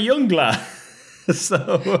de la jungla."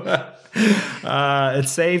 So it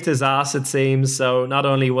saved his ass, it seems. So not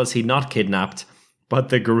only was he not kidnapped, but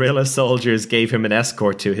the guerrilla soldiers gave him an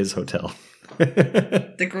escort to his hotel.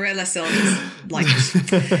 The guerrilla soldiers liked it.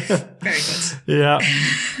 Very good. Yeah.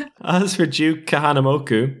 As for Duke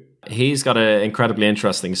Kahanamoku, he's got an incredibly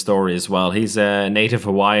interesting story as well. He's a native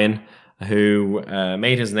Hawaiian who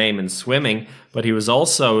made his name in swimming, but he was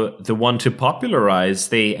also the one to popularize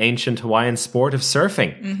the ancient Hawaiian sport of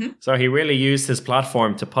surfing. Mm-hmm. So he really used his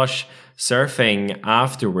platform to push surfing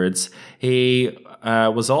afterwards. He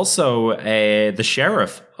was also the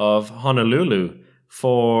sheriff of Honolulu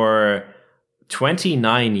for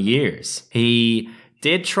 29 years. He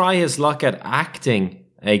did try his luck at acting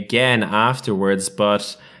again afterwards,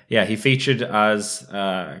 but yeah, he featured as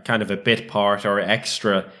kind of a bit part or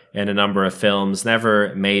extra in a number of films,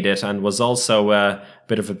 never made it, and was also a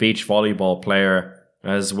bit of a beach volleyball player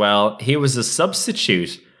as well. He was a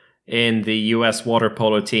substitute in the US water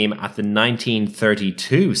polo team at the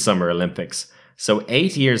 1932 Summer Olympics. So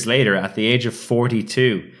 8 years later, at the age of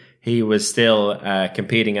 42, he was still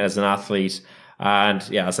competing as an athlete. And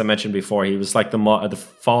yeah, as I mentioned before, he was like the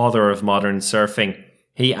father of modern surfing.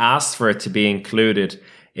 He asked for it to be included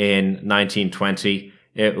in 1920.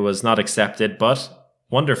 It was not accepted, but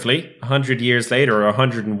wonderfully, 100 years later, or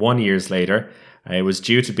 101 years later, it was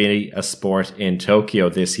due to be a sport in Tokyo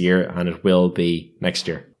this year, and it will be next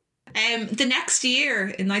year. The next year,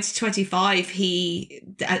 in 1925, he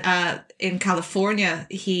in California,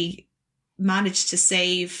 he managed to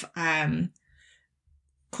save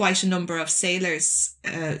quite a number of sailors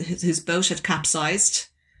whose boat had capsized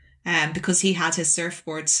because he had his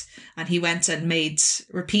surfboards, and he went and made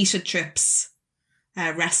repeated trips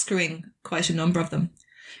rescuing quite a number of them.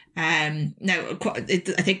 Now, I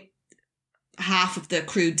think half of the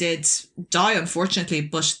crew did die, unfortunately,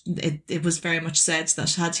 but it was very much said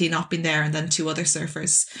that had he not been there and then two other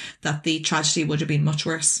surfers, that the tragedy would have been much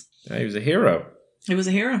worse. Yeah, he was a hero. He was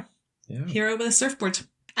a hero. Yeah. Hero with a surfboard.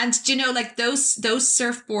 And do you know, like those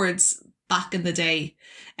surfboards back in the day,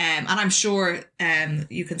 and I'm sure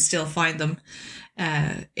you can still find them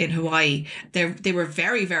in Hawaii, they were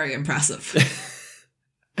very, very impressive.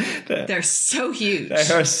 They're so huge.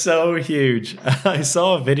 They are so huge. I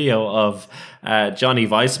saw a video of Johnny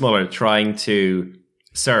Weissmuller trying to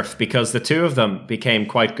surf because the two of them became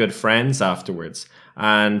quite good friends afterwards.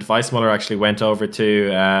 And Weissmuller actually went over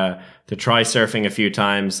to try surfing a few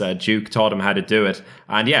times. Duke taught him how to do it.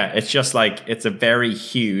 And yeah, it's just like, it's a very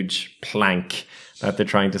huge plank that they're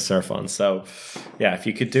trying to surf on. So yeah, if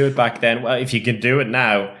you could do it back then, well, if you can do it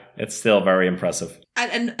now, it's still very impressive.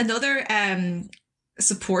 And another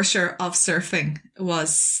supporter of surfing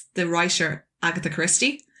was the writer Agatha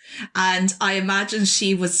Christie, and I imagine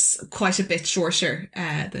she was quite a bit shorter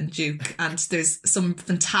than Duke, and there's some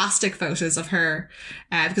fantastic photos of her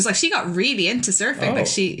because like she got really into surfing. Like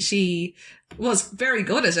she was very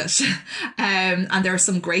good at it, and there are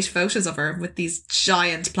some great photos of her with these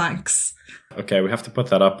giant planks. Okay, we have to put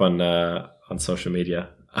that up on social media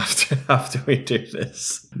after we do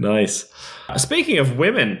this. Nice. Speaking of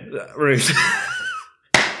women, Ruth.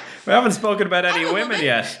 We haven't spoken about any women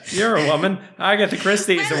yet. You're a woman. Agatha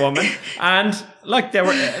Christie is a woman. And look, there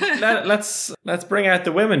were. Let's bring out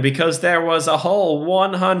the women, because there was a whole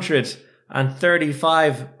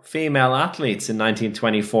 135 female athletes in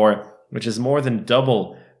 1924, which is more than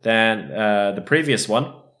double than the previous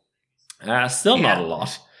one. Still not a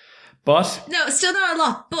lot. But no, still not a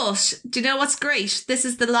lot. But do you know what's great? This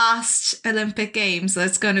is the last Olympic Games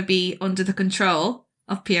that's going to be under the control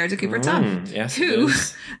of Pierre de Coubertin, yes, who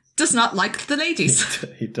does not like the ladies.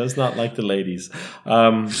 He does not like the ladies.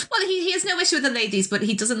 Well, he has no issue with the ladies, but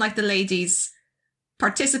he doesn't like the ladies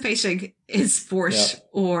participating in sport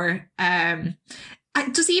or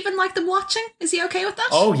does he even like them watching? Is he okay with that?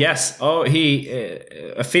 Oh, yes. Oh,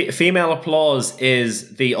 female applause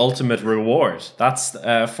is the ultimate reward. That's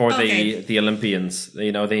for the Olympians.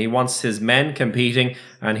 You know, he wants his men competing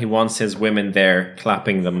and he wants his women there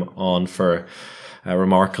clapping them on for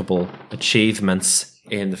remarkable achievements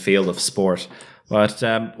in the field of sport. But,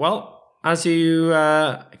 well, as you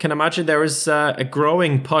can imagine, there is a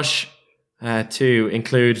growing push to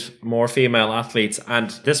include more female athletes. And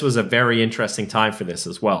this was a very interesting time for this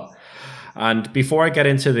as well. And before I get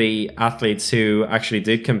into the athletes who actually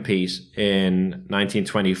did compete in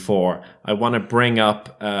 1924, I want to bring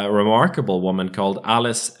up a remarkable woman called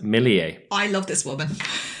Alice Millier. I love this woman.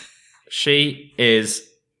 She is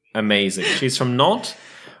amazing. She's from Nantes,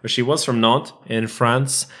 or she was from Nantes in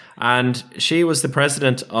France. And she was the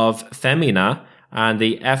president of Femina, and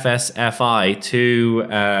the FSFI, two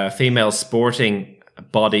female sporting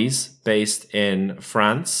bodies based in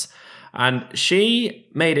France. And she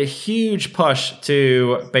made a huge push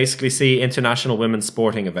to basically see international women's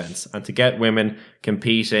sporting events and to get women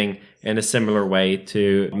competing in a similar way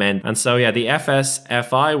to men. And so, the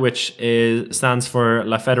FSFI, which stands for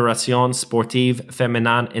La Fédération Sportive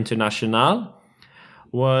Féminine Internationale,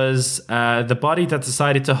 was the body that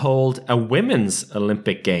decided to hold a women's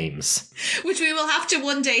Olympic Games. Which we will have to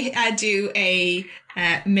one day do a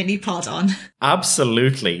mini pod on.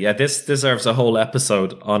 Absolutely. Yeah, this deserves a whole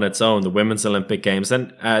episode on its own, the Women's Olympic Games.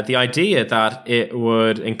 And the idea that it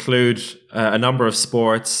would include a number of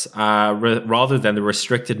sports rather than the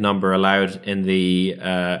restricted number allowed in the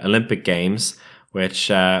Olympic Games, which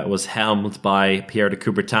was helmed by Pierre de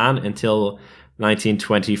Coubertin until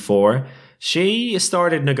 1924. She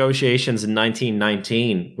started negotiations in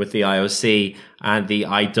 1919 with the IOC and the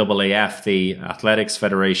IAAF, the Athletics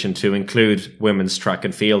Federation, to include women's track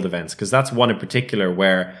and field events, because that's one in particular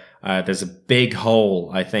where there's a big hole,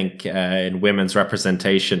 I think, in women's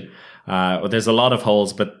representation. There's a lot of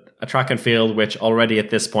holes, but a track and field, which already at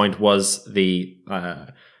this point was the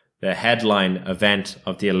headline event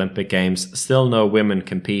of the Olympic Games, still no women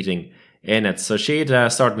competing in it. So she'd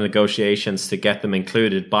started negotiations to get them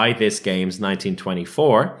included by this Games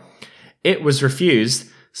 1924. It was refused,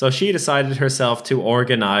 so she decided herself to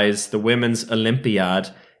organize the Women's Olympiad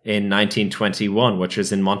in 1921, which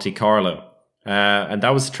was in Monte Carlo. And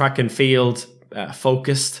that was a track and field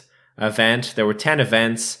focused event. There were 10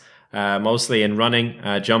 events, mostly in running,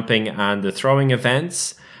 jumping, and the throwing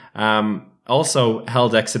events. Also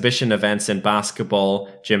held exhibition events in basketball,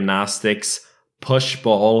 gymnastics, push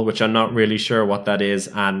ball, which I'm not really sure what that is,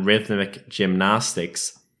 and rhythmic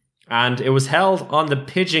gymnastics. And it was held on the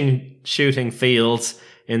pigeon shooting fields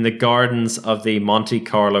in the gardens of the Monte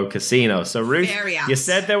Carlo Casino. So Ruth, you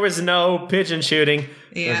said there was no pigeon shooting.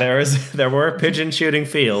 Yeah. There were pigeon shooting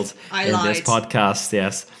fields this podcast,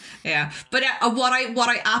 yes. Yeah. But what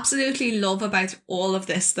I absolutely love about all of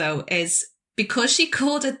this, though, is because she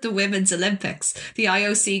called it the Women's Olympics, the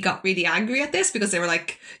IOC got really angry at this because they were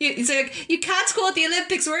like, you can't call it the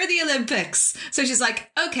Olympics, we're the Olympics. So she's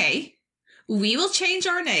like, okay, we will change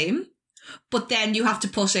our name, but then you have to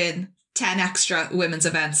put in 10 extra women's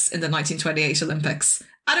events in the 1928 Olympics.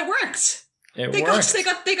 And it worked.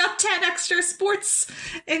 They got 10 extra sports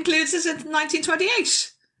included in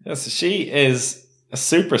 1928. Yes, she is a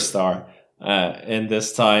superstar in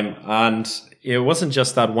this time. And it wasn't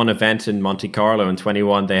just that one event in Monte Carlo in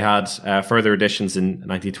 21. They had further editions in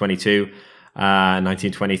 1922,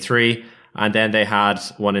 1923, and then they had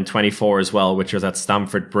one in 24 as well, which was at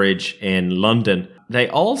Stamford Bridge in London. They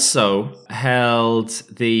also held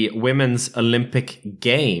the Women's Olympic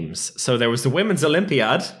Games. So there was the Women's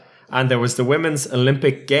Olympiad and there was the Women's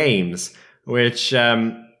Olympic Games, which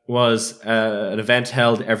was an event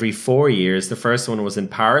held every 4 years. The first one was in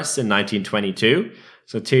Paris in 1922.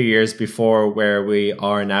 So 2 years before where we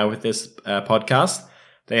are now with this podcast.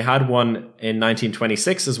 They had one in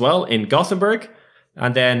 1926 as well in Gothenburg,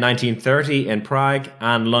 and then 1930 in Prague,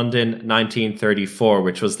 and London 1934,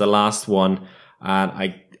 which was the last one.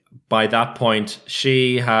 And by that point,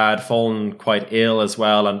 she had fallen quite ill as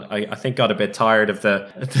well, and I think got a bit tired of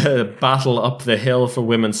the battle up the hill for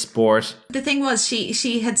women's sport. The thing was,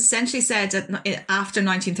 she had essentially said that after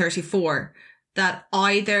 1934, that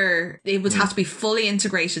either it would have to be fully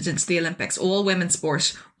integrated into the Olympics, all women's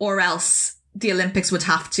sport, or else the Olympics would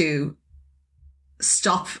have to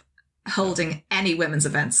stop holding any women's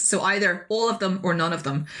events. So either all of them or none of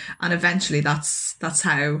them. And eventually that's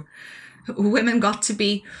how women got to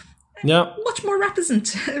be Yeah. much more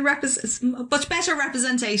much better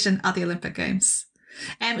representation at the Olympic Games.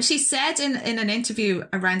 She said in an interview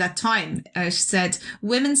around that time, she said,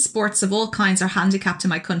 women's sports of all kinds are handicapped in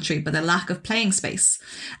my country by the lack of playing space.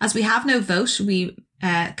 As we have no vote, we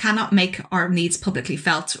cannot make our needs publicly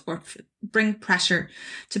felt or bring pressure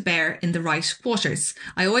to bear in the right quarters.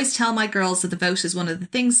 I always tell my girls that the vote is one of the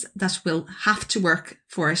things that will have to work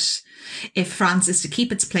for it if France is to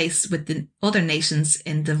keep its place with the other nations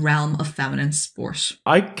in the realm of feminine sport.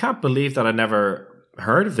 I can't believe that I never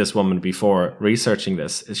heard of this woman before researching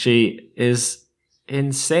this. She is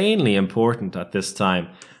insanely important at this time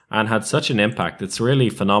and had such an impact. It's really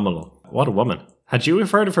phenomenal. What a woman. Had you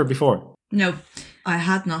heard of her before? No, I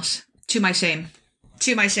had not. To my shame.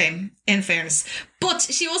 To my shame, in fairness. But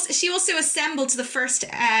she also assembled the first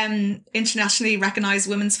internationally recognised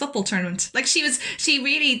women's football tournament. Like she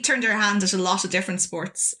really turned her hand at a lot of different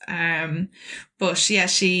sports. But yeah,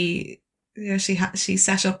 she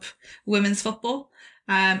set up women's football.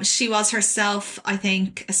 She was herself, I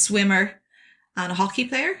think, a swimmer and a hockey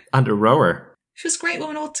player. And a rower. She was a great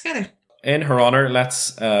woman altogether. In her honour,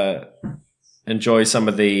 let's enjoy some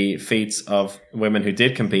of the feats of women who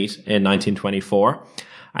did compete in 1924.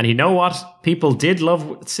 And you know what people did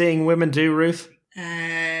love seeing women do, Ruth?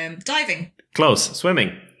 Diving. Close.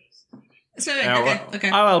 Swimming. Swimming,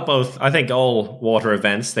 okay. Oh, well, both. I think all water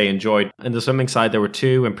events they enjoyed. In the swimming side, there were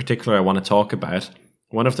two in particular I want to talk about.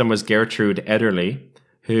 One of them was Gertrude Ederle,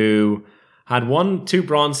 who had won 2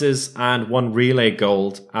 bronzes and 1 relay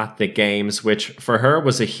gold at the Games, which for her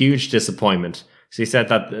was a huge disappointment. She said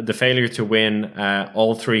that the failure to win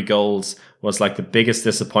all 3 golds was like the biggest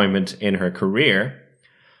disappointment in her career.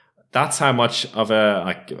 That's how much of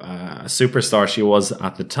a superstar she was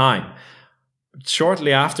at the time.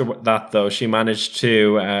 Shortly after that, though, she managed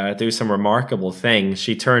to do some remarkable things.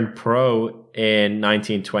 She turned pro in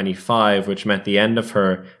 1925, which meant the end of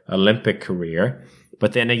her Olympic career.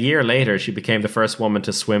 But then a year later, she became the first woman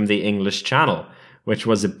to swim the English Channel, which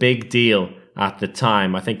was a big deal at the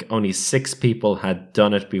time. I think only 6 people had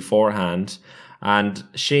done it beforehand. And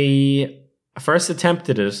she first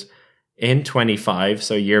attempted it in 25,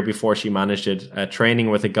 so a year before she managed it, training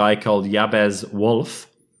with a guy called Jabez Wolf,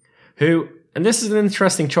 who, and this is an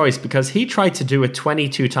interesting choice because he tried to do it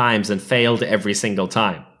 22 times and failed every single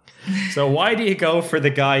time. So why do you go for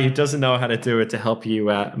the guy who doesn't know how to do it to help you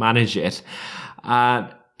manage it?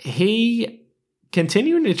 He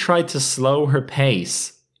continually tried to slow her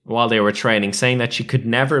pace while they were training, saying that she could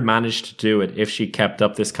never manage to do it if she kept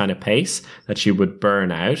up this kind of pace, that she would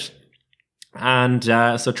burn out. And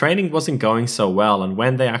so training wasn't going so well. And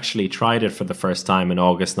when they actually tried it for the first time in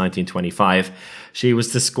August 1925, she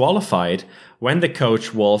was disqualified when the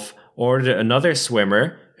coach, Wolf, ordered another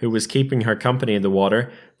swimmer who was keeping her company in the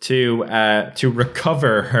water to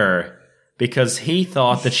recover her because he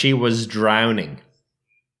thought that she was drowning.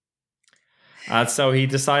 So he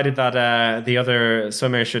decided that the other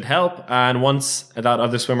swimmer should help. And once that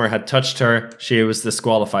other swimmer had touched her, she was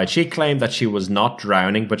disqualified. She claimed that she was not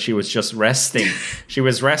drowning, but she was just resting. She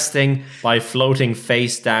was resting by floating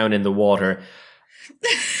face down in the water.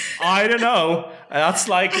 I don't know. That's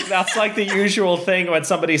like the usual thing when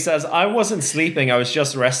somebody says, I wasn't sleeping, I was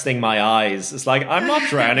just resting my eyes. It's like, I'm not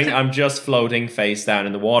drowning, I'm just floating face down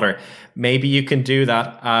in the water. Maybe you can do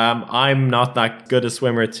that. I'm not that good a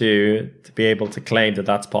swimmer to be able to claim that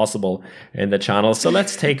that's possible in the channel. So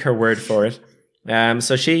let's take her word for it.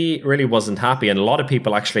 So she really wasn't happy. And a lot of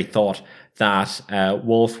people actually thought that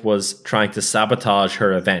Wolf was trying to sabotage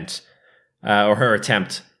her event or her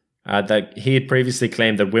attempt. That he had previously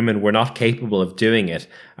claimed that women were not capable of doing it.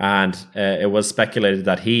 And it was speculated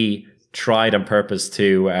that he tried on purpose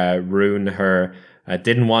to ruin her,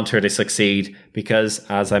 didn't want her to succeed because,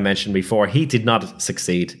 as I mentioned before, he did not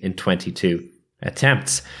succeed in 22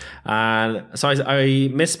 attempts. So I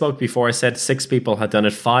misspoke before. I said 6 people had done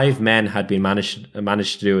it. 5 men had been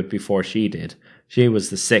managed to do it before she did. She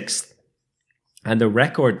was the 6th. And the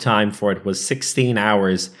record time for it was 16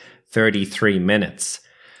 hours, 33 minutes.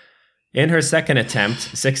 In her second attempt,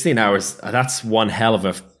 16 hours, that's one hell of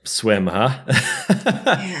a swim, huh?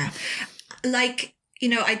 Yeah. Like, you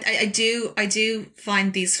know, I do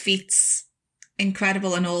find these feats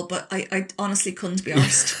incredible and all, but I honestly couldn't be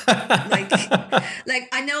arsed. like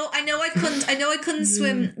I know I couldn't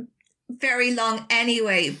swim very long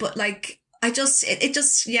anyway, but like I'm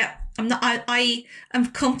not, I am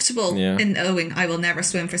comfortable in knowing I will never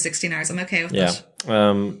swim for 16 hours. I'm okay with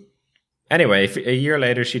that. Anyway, a year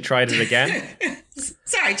later, she tried it again.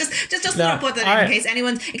 Sorry, just want to put that in case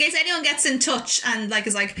anyone gets in touch and like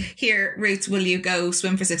is like, here, Ruth, will you go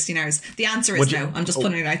swim for 16 hours? The answer is no. I'm just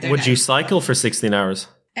putting it out there. Would you cycle for 16 hours?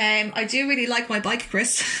 I do really like my bike,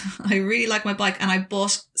 Chris. I really like my bike, and I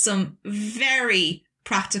bought some very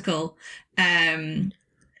practical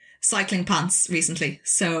cycling pants recently.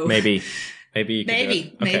 So maybe you could do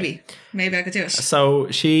it. Okay. maybe I could do it. So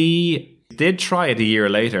she did try it a year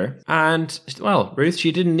later, and, well, Ruth,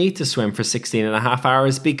 she didn't need to swim for 16 and a half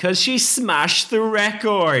hours because she smashed the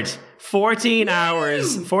record. 14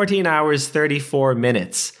 hours, 34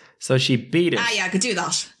 minutes. So she beat it. Yeah, I could do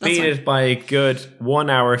that. Beat it by a good 1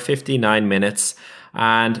 hour, 59 minutes.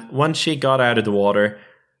 And once she got out of the water,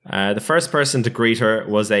 the first person to greet her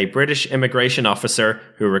was a British immigration officer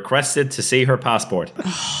who requested to see her passport.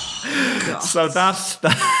 So that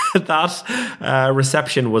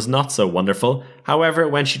reception was not so wonderful. However,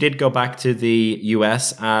 when she did go back to the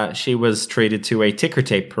US, she was treated to a ticker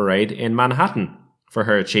tape parade in Manhattan for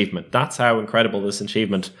her achievement. That's how incredible this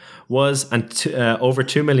achievement was. And over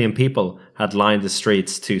 2 million people had lined the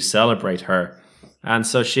streets to celebrate her. And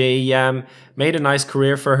so she made a nice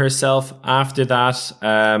career for herself after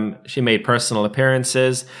that. She made personal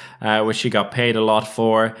appearances, which she got paid a lot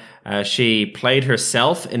for. She played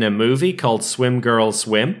herself in a movie called Swim Girl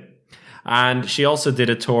Swim. And she also did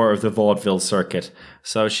a tour of the vaudeville circuit.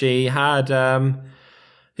 So she had,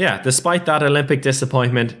 despite that Olympic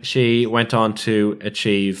disappointment, she went on to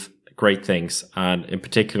achieve great things. And in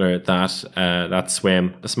particular, that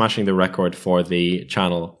swim, smashing the record for the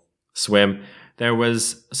Channel swim. There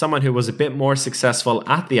was someone who was a bit more successful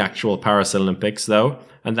at the actual Paris Olympics, though,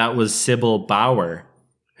 and that was Sybil Bauer,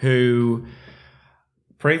 who,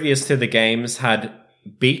 previous to the Games, had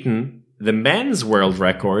beaten the men's world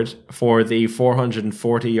record for the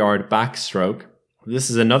 440-yard backstroke. This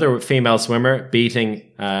is another female swimmer beating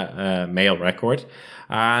a male record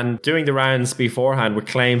and doing the rounds beforehand with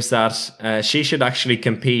claims that she should actually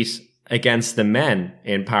compete against the men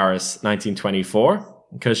in Paris 1924.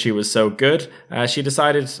 Because she was so good, she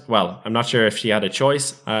decided, well, I'm not sure if she had a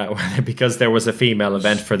choice, because there was a female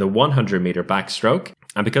event for the 100-meter backstroke.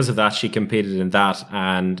 And because of that, she competed in that,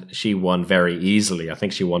 and she won very easily. I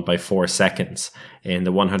think she won by 4 seconds in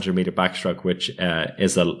the 100-meter backstroke, which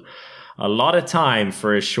is a lot of time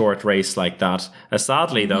for a short race like that.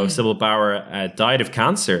 Sadly, though, Sybil Bauer died of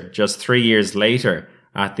cancer just 3 years later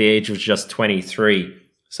at the age of just 23.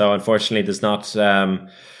 So unfortunately,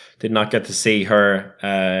 did not get to see her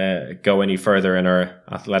go any further in her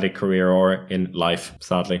athletic career or in life,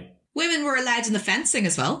 sadly. Women were allowed in the fencing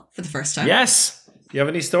as well for the first time. Yes. Do you have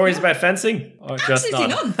any stories about fencing? Or Absolutely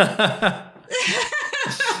just none.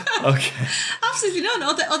 Okay. Absolutely none.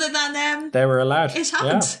 Other than they were allowed. It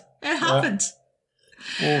happened. Yeah. It happened.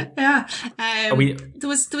 Yeah. There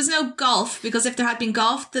was no golf, because if there had been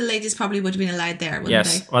golf, the ladies probably would have been allowed there, wouldn't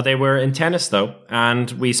they? Well, they were in tennis, though.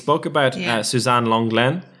 And we spoke about Suzanne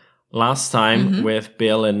Lenglen last time with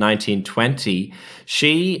Bill in 1920.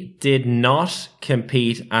 She did not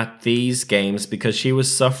compete at these games because she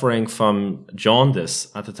was suffering from jaundice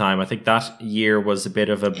at the time. I think that year was a bit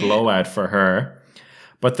of a blowout for her.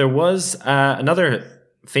 But there was another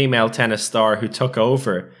female tennis star who took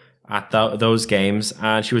over at those games,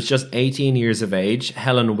 and she was just 18 years of age,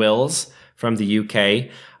 Helen Wills from the UK.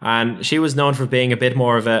 And she was known for being a bit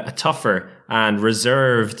more of a tougher and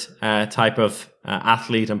reserved type of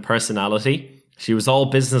athlete and personality. She was all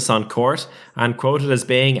business on court and quoted as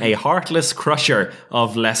being a heartless crusher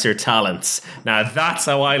of lesser talents. Now that's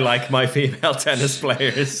how I like my female tennis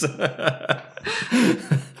players.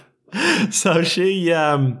 So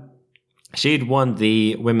she'd won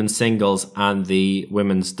the women's singles and the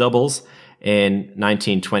women's doubles in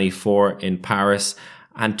 1924 in Paris.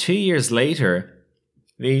 And 2 years later,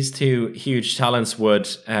 these two huge talents would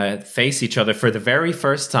face each other for the very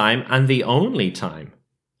first time and the only time,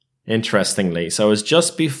 interestingly. So it was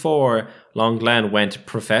just before Lenglen went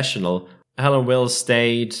professional. Helen Wills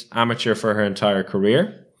stayed amateur for her entire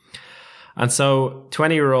career. And so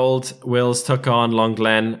 20-year-old Wills took on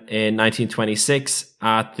Lenglen in 1926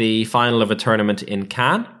 at the final of a tournament in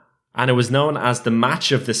Cannes. And it was known as the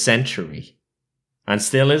match of the century, and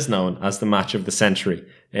still is known as the match of the century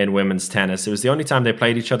in women's tennis. It was the only time they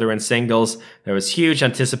played each other in singles. There was huge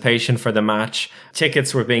anticipation for the match.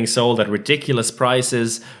 Tickets were being sold at ridiculous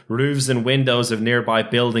prices. Roofs and windows of nearby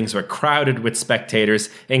buildings were crowded with spectators,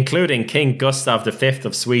 including King Gustav V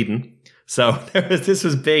of Sweden. So this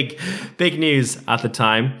was big news at the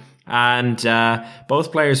time. And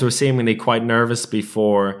both players were seemingly quite nervous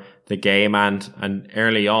before the game and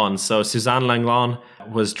early on. So Suzanne Lenglen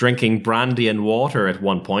was drinking brandy and water at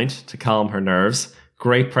one point to calm her nerves.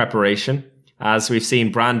 Great preparation. As we've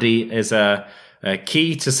seen, brandy is a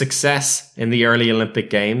key to success in the early Olympic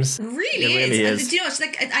Games. Really it really is. And, do you know, it's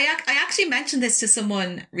like I actually mentioned this to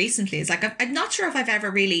someone recently. It's like I'm not sure if I've ever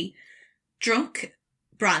really drunk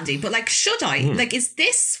brandy, but like, should I? Like, is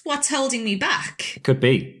this what's holding me back? It could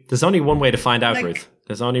be. There's only one way to find out, Ruth.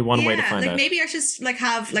 There's only one way to find out. Maybe I should like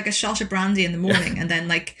have like a shot of brandy in the morning, and then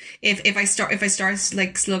like if I start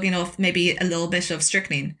like slugging off maybe a little bit of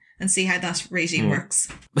strychnine and see how that regime works.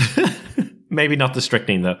 Maybe not the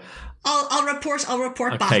strychnine though. I'll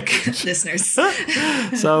report back, listeners.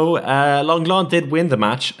 So Longlon did win the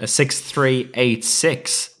match, a 6-3,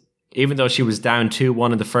 8-6. Even though she was down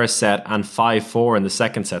 2-1 in the first set and 5-4 in the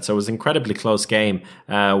second set. So it was an incredibly close game.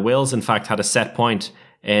 Wills, in fact, had a set point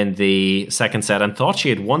in the second set and thought she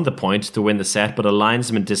had won the point to win the set, but a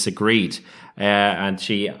linesman disagreed. And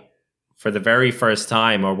she, for the very first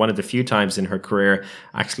time, or one of the few times in her career,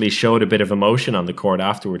 actually showed a bit of emotion on the court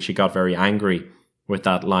afterwards. She got very angry with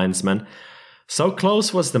that linesman. So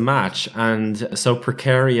close was the match, and so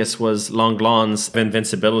precarious was Longlon's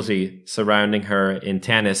invincibility surrounding her in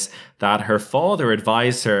tennis that her father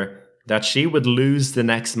advised her that she would lose the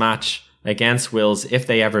next match against Wills if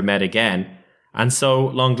they ever met again. And so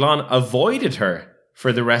Longlon avoided her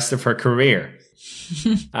for the rest of her career.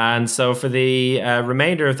 And so for the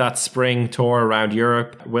remainder of that spring tour around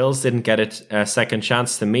Europe, Wills didn't get a second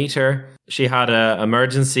chance to meet her. She had an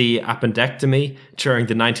emergency appendectomy during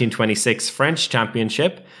the 1926 French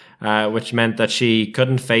Championship, which meant that she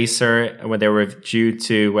couldn't face her when they were due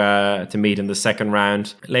to meet in the second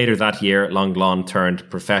round. Later that year, Longlon turned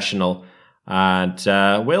professional.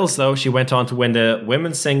 And Wills, though, she went on to win the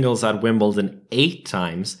women's singles at Wimbledon 8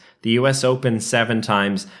 times, the US Open 7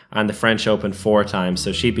 times, and the French Open 4 times.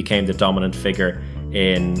 So she became the dominant figure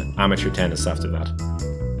in amateur tennis after that.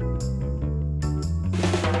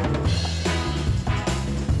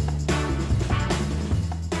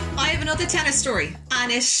 I have another tennis story,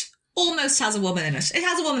 and it almost has a woman in it. It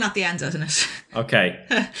has a woman at the end, doesn't it? Okay.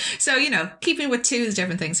 So, keeping with two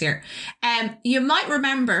different things here. You might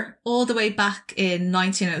remember all the way back in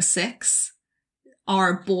 1906,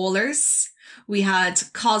 our bowlers, we had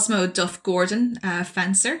Cosmo Duff Gordon,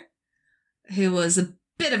 fencer, who was a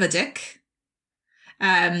bit of a dick.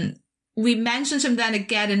 We mentioned him then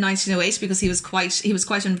again in 1908 because he was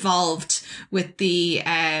quite involved with the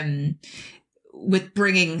with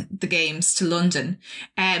bringing the games to London.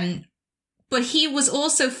 But he was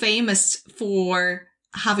also famous for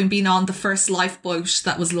having been on the first lifeboat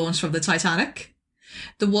that was launched from the Titanic,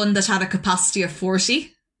 the one that had a capacity of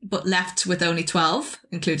 40, but left with only 12,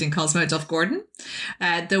 including Cosmo Duff Gordon.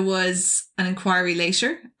 There was an inquiry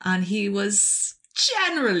later, and he was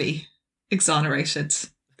generally exonerated.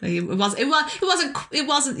 His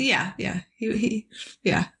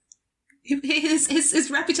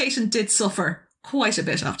reputation did suffer quite a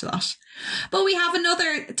bit after that. But we have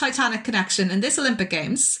another Titanic connection in this Olympic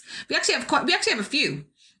Games. We actually have a few.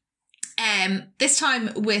 This time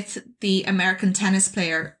with the American tennis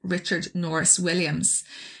player Richard Norris Williams.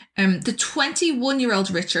 The 21-year-old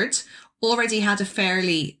Richard already had a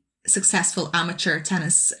fairly successful amateur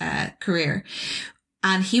tennis career,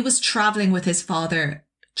 and he was traveling with his father,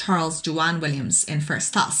 Charles Duane Williams, in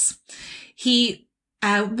first class. He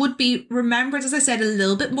would be remembered, as I said, a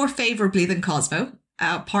little bit more favourably than Cosmo,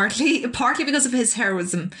 partly because of his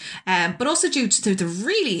heroism, but also due to the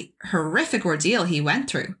really horrific ordeal he went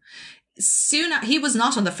through. He was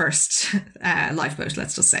not on the first lifeboat,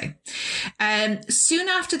 let's just say. Soon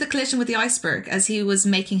after the collision with the iceberg, as he was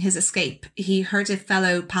making his escape, he heard a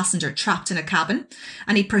fellow passenger trapped in a cabin,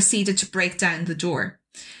 and he proceeded to break down the door.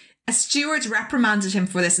 A steward reprimanded him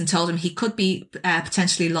for this and told him he could be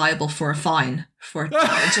potentially liable for a fine for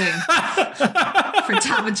damaging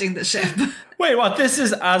the ship. Wait, what? This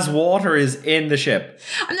is as water is in the ship.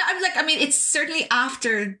 It's certainly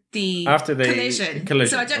after the collision.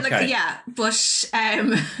 So I don't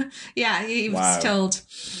he was told,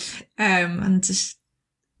 and just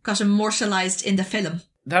got immortalized in the film.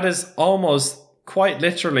 That is almost quite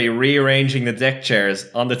literally rearranging the deck chairs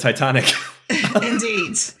on the Titanic.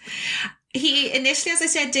 Indeed. He initially, as I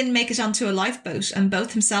said, didn't make it onto a lifeboat, and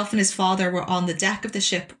both himself and his father were on the deck of the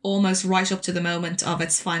ship almost right up to the moment of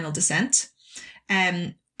its final descent.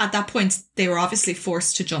 At that point, they were obviously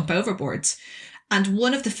forced to jump overboard, and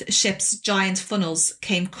one of the ship's giant funnels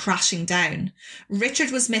came crashing down.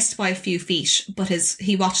 Richard was missed by a few feet, but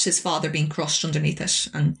he watched his father being crushed underneath it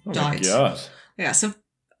and died. My God. Yeah, so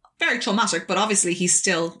very traumatic, but obviously he's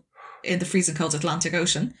still in the freezing cold Atlantic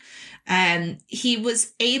Ocean. He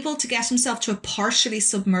was able to get himself to a partially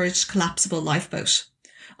submerged collapsible lifeboat,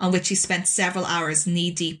 on which he spent several hours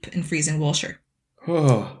knee deep in freezing water.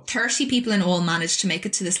 30 people in all managed to make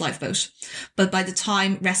it to this lifeboat, but by the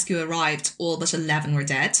time rescue arrived, all but 11 were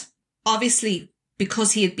dead. Obviously,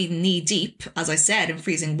 because he had been knee deep, as I said, in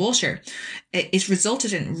freezing water, it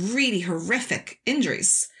resulted in really horrific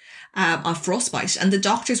injuries of frostbite, and the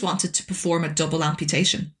doctors wanted to perform a double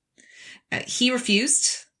amputation. He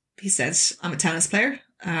refused. He said, I'm a tennis player.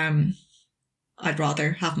 I'd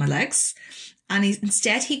rather have my legs. And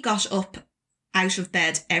instead he got up out of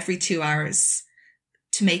bed every 2 hours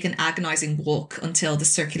to make an agonizing walk until the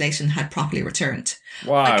circulation had properly returned.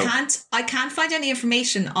 Wow. I can't find any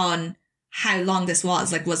information on how long this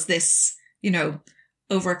was. Like, was this,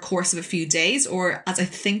 over a course of a few days, or, as I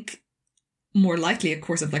think, more likely a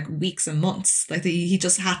course of like weeks and months? Like, he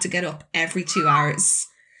just had to get up every 2 hours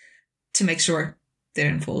to make sure they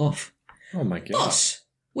didn't fall off. Oh my God. But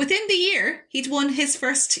within the year, he'd won his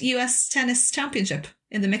first US tennis championship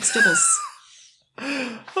in the mixed doubles.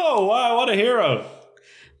 Oh, wow, what a hero.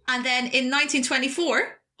 And then in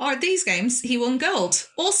 1924, or these games, he won gold,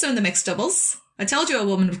 also in the mixed doubles. I told you a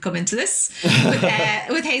woman would come into this,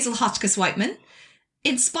 with Hazel Hotchkiss-Whiteman,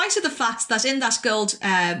 in spite of the fact that in that gold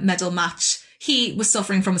medal match, he was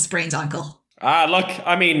suffering from a sprained ankle. Look,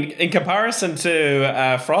 I mean, in comparison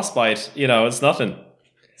to frostbite, it's nothing.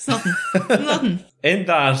 It's nothing. Nothing. In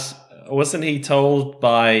that, wasn't he told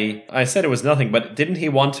by... I said it was nothing, but didn't he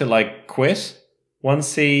want to, quit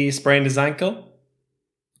once he sprained his ankle?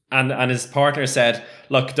 And his partner said,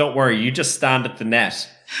 look, don't worry, you just stand at the net.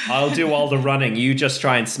 I'll do all the running. You just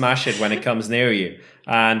try and smash it when it comes near you.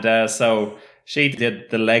 And so she did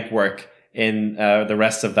the legwork in the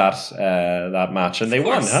rest of that match. And they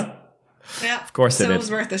won, huh? Yeah. Of course they did. So it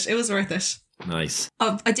was worth it. It was worth it. Nice.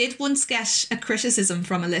 I did once get a criticism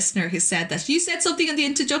from a listener who said that you said something in the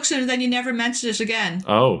introduction and then you never mentioned it again.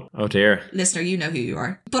 Oh dear. Listener, you know who you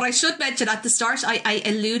are. But I should mention at the start, I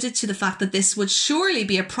alluded to the fact that this would surely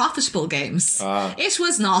be a profitable games. It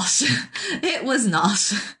was not. It was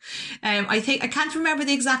not. I can't remember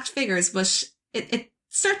the exact figures, but it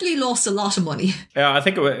certainly lost a lot of money. Yeah, I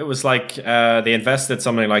think it was like they invested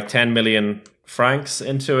something like 10 million francs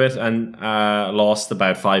into it and lost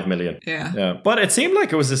about 5 million. Yeah. But it seemed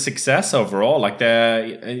like it was a success overall. Like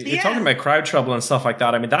you're talking about crowd trouble and stuff like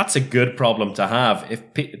that. I mean, that's a good problem to have.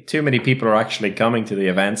 If too many people are actually coming to the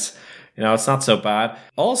events, it's not so bad.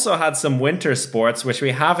 Also had some winter sports, which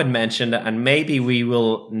we haven't mentioned, and maybe we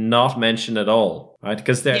will not mention at all, right?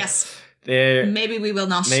 Because maybe we will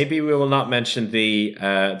not. Maybe we will not mention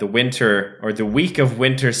the winter, or the week of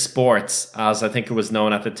winter sports, as I think it was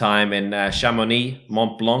known at the time, in Chamonix,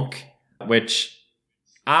 Mont Blanc, which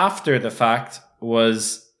after the fact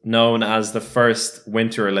was known as the first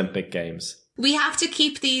Winter Olympic Games. We have to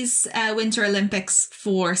keep these Winter Olympics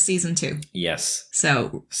for season 2. Yes.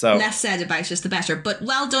 So less said about it, the better. But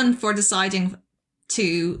well done for deciding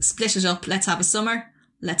to split it up. Let's have a summer.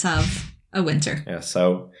 Let's have a winter. Yeah,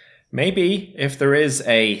 so... maybe if there is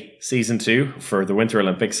a season 2 for the Winter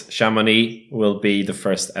Olympics, Chamonix will be the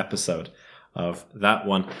first episode of that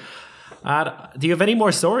one. Do you have any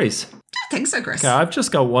more stories? I don't think so, Chris. Okay, I've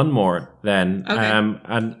just got one more then. Okay.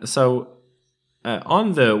 And so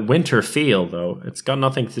on the winter feel, though, it's got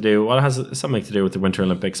nothing to do... well, it has something to do with the Winter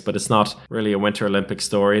Olympics, but it's not really a Winter Olympic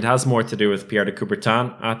story. It has more to do with Pierre de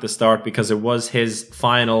Coubertin at the start, because it was his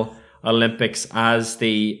final Olympics as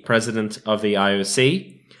the president of the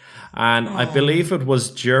IOC. And I believe it was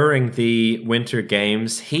during the Winter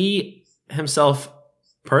Games, he himself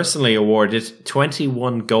personally awarded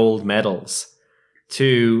 21 gold medals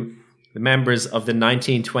to the members of the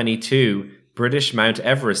 1922 British Mount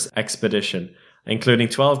Everest expedition, including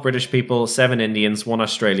 12 British people, 7 Indians, 1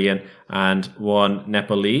 Australian, and 1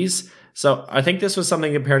 Nepalese. So I think this was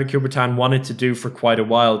something that Pierre de Coubertin wanted to do for quite a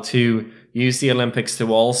while, to use the Olympics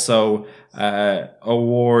to also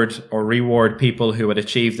award or reward people who had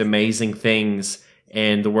achieved amazing things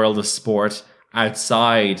in the world of sport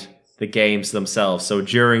outside the games themselves, so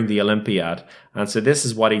during the Olympiad. And so this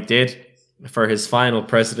is what he did for his final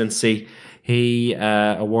presidency. He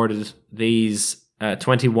awarded these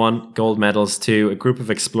 21 gold medals to a group of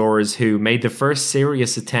explorers who made the first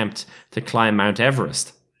serious attempt to climb Mount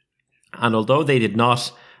Everest. And although they did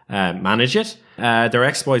not manage it, their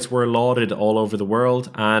exploits were lauded all over the world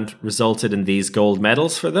and resulted in these gold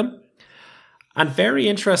medals for them. And very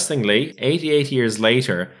interestingly, 88 years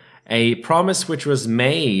later, a promise which was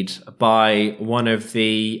made by one of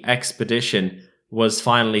the expedition was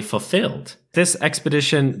finally fulfilled. This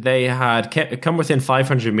expedition, they had come within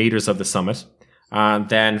 500 meters of the summit and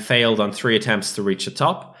then failed on 3 attempts to reach the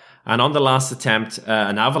top. And on the last attempt,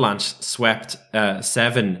 an avalanche swept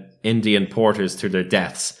 7 Indian porters to their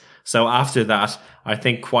deaths. So after that, I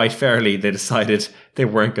think quite fairly, they decided they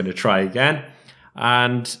weren't going to try again.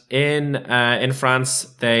 And in France,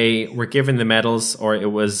 they were given the medals, or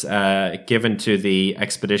it was given to the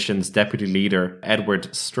expedition's deputy leader,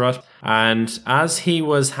 Edward Strutt. And as he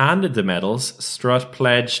was handed the medals, Strutt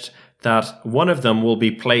pledged that one of them will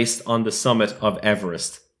be placed on the summit of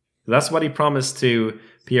Everest. That's what he promised to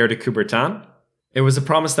Pierre de Coubertin. It was a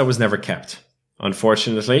promise that was never kept,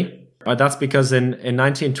 unfortunately. That's because in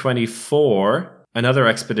 1924... another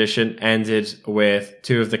expedition ended with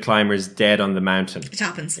 2 of the climbers dead on the mountain. It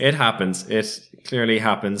happens. It happens. It clearly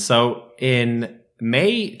happens. So in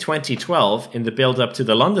May 2012, in the build-up to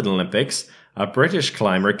the London Olympics, a British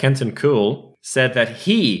climber, Kenton Cool, said that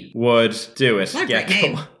he would do it. What a great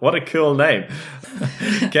name. What a cool name.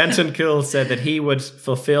 Kenton Cool said that he would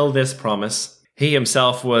fulfill this promise. He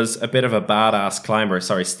himself was a bit of a badass climber.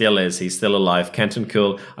 Sorry, still is. He's still alive. Kenton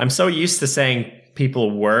Cool. I'm so used to saying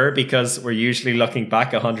people were, because we're usually looking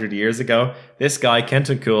back 100 years ago. This guy,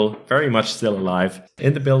 Kenton Cool, very much still alive.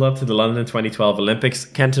 In the build-up to the London 2012 Olympics,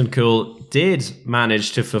 Kenton Cool did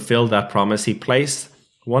manage to fulfill that promise. He placed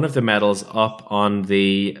one of the medals up on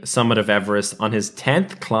the summit of Everest on his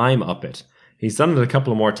 10th climb up it. He's done it a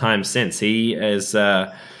couple of more times since. He is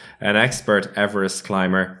an expert Everest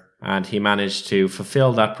climber, and he managed to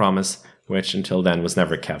fulfill that promise, which until then was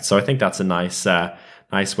never kept. So I think that's a nice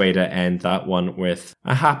way to end that one with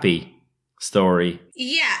a happy story.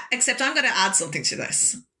 Yeah, except I'm going to add something to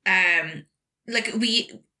this.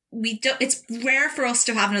 We don't. It's rare for us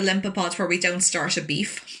to have an Olympipod where we don't start a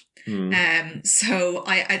beef. So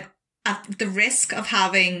I at the risk of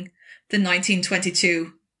having the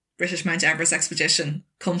 1922 British Mount Everest expedition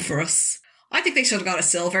come for us, I think they should have got a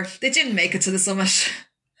silver. They didn't make it to the summit.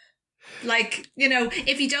 Like, you know,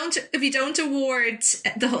 if you don't award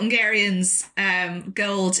the Hungarians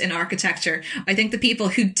gold in architecture, I think the people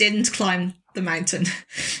who didn't climb the mountain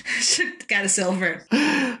should get a silver.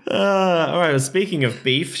 All right. Well, speaking of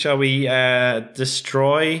beef, shall we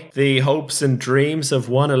destroy the hopes and dreams of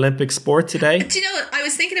one Olympic sport today? Do you know what? I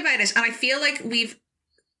was thinking about it, and I feel like we've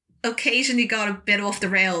occasionally got a bit off the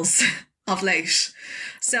rails of late.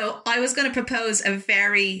 So I was going to propose a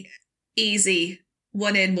very easy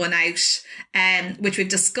 1 in, 1 out, which we've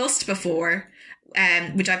discussed before,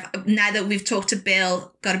 which I've, now that we've talked to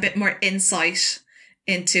Bill, got a bit more insight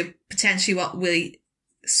into potentially what we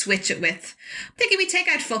switch it with. I'm thinking we take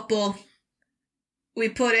out football. We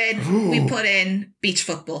put in beach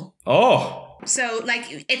football. Oh. So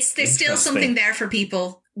like there's still something there for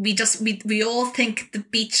people. We all think the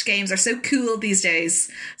beach games are so cool these days.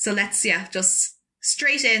 So let's just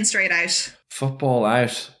straight in, straight out. Football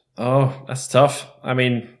out. Oh, that's tough. I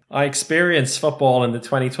mean, I experienced football in the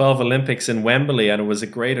 2012 Olympics in Wembley, and it was a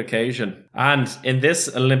great occasion. And in this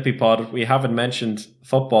Olympipod, we haven't mentioned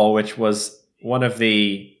football, which was one of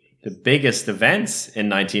the biggest events in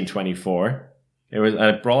 1924.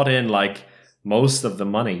 It brought in like most of the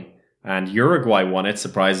money, and Uruguay won it,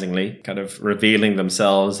 surprisingly, kind of revealing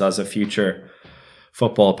themselves as a future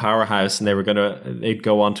football powerhouse, and they'd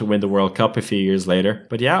go on to win the World Cup a few years later.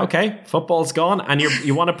 But yeah, okay, football's gone, and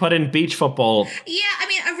you want to put in beach football. Yeah, I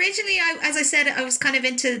mean, originally, as I said, I was kind of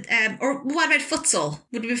into, or what about futsal?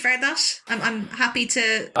 Would we prefer that? I'm happy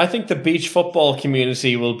to... I think the beach football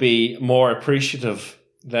community will be more appreciative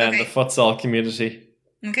than the futsal community.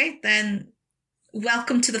 Okay, then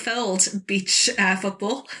welcome to the fold, beach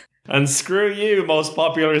football. And screw you, most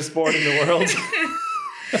popular sport in the world.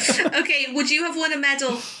 Okay, would you have won a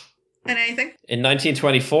medal in anything? In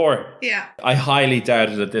 1924? Yeah. I highly doubt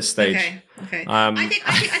it at this stage. Okay.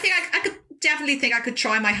 I could definitely think I could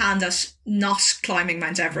try my hand at not climbing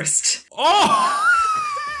Mount Everest. Oh,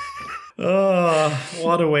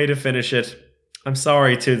 what a way to finish it. I'm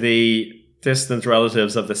sorry to the distant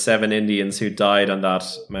relatives of the 7 Indians who died on that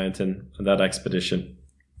mountain, on that expedition.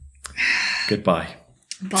 Goodbye.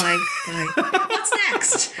 Bye. What's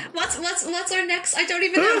next? What's our next? I don't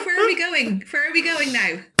even know. Where are we going? Where are we going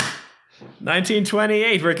now?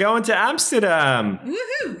 1928. We're going to Amsterdam.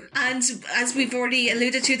 Woohoo! And as we've already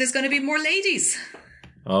alluded to, there's going to be more ladies.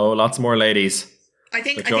 Oh, lots more ladies. I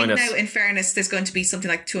think now, in fairness, there's going to be something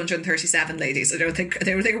like 237 ladies. I don't think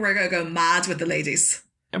we're going to go mad with the ladies.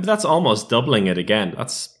 Yeah, but that's almost doubling it again.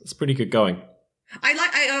 That's pretty good going.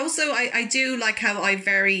 I do like how I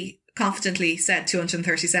very confidently said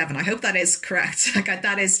 237. I hope that is correct. Like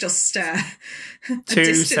that is just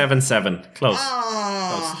 277. Close.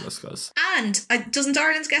 Oh. Close. And doesn't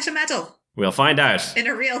Ireland get a medal? We'll find out. In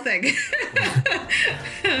a real thing.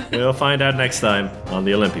 We'll find out next time on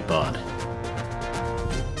the Olympipod.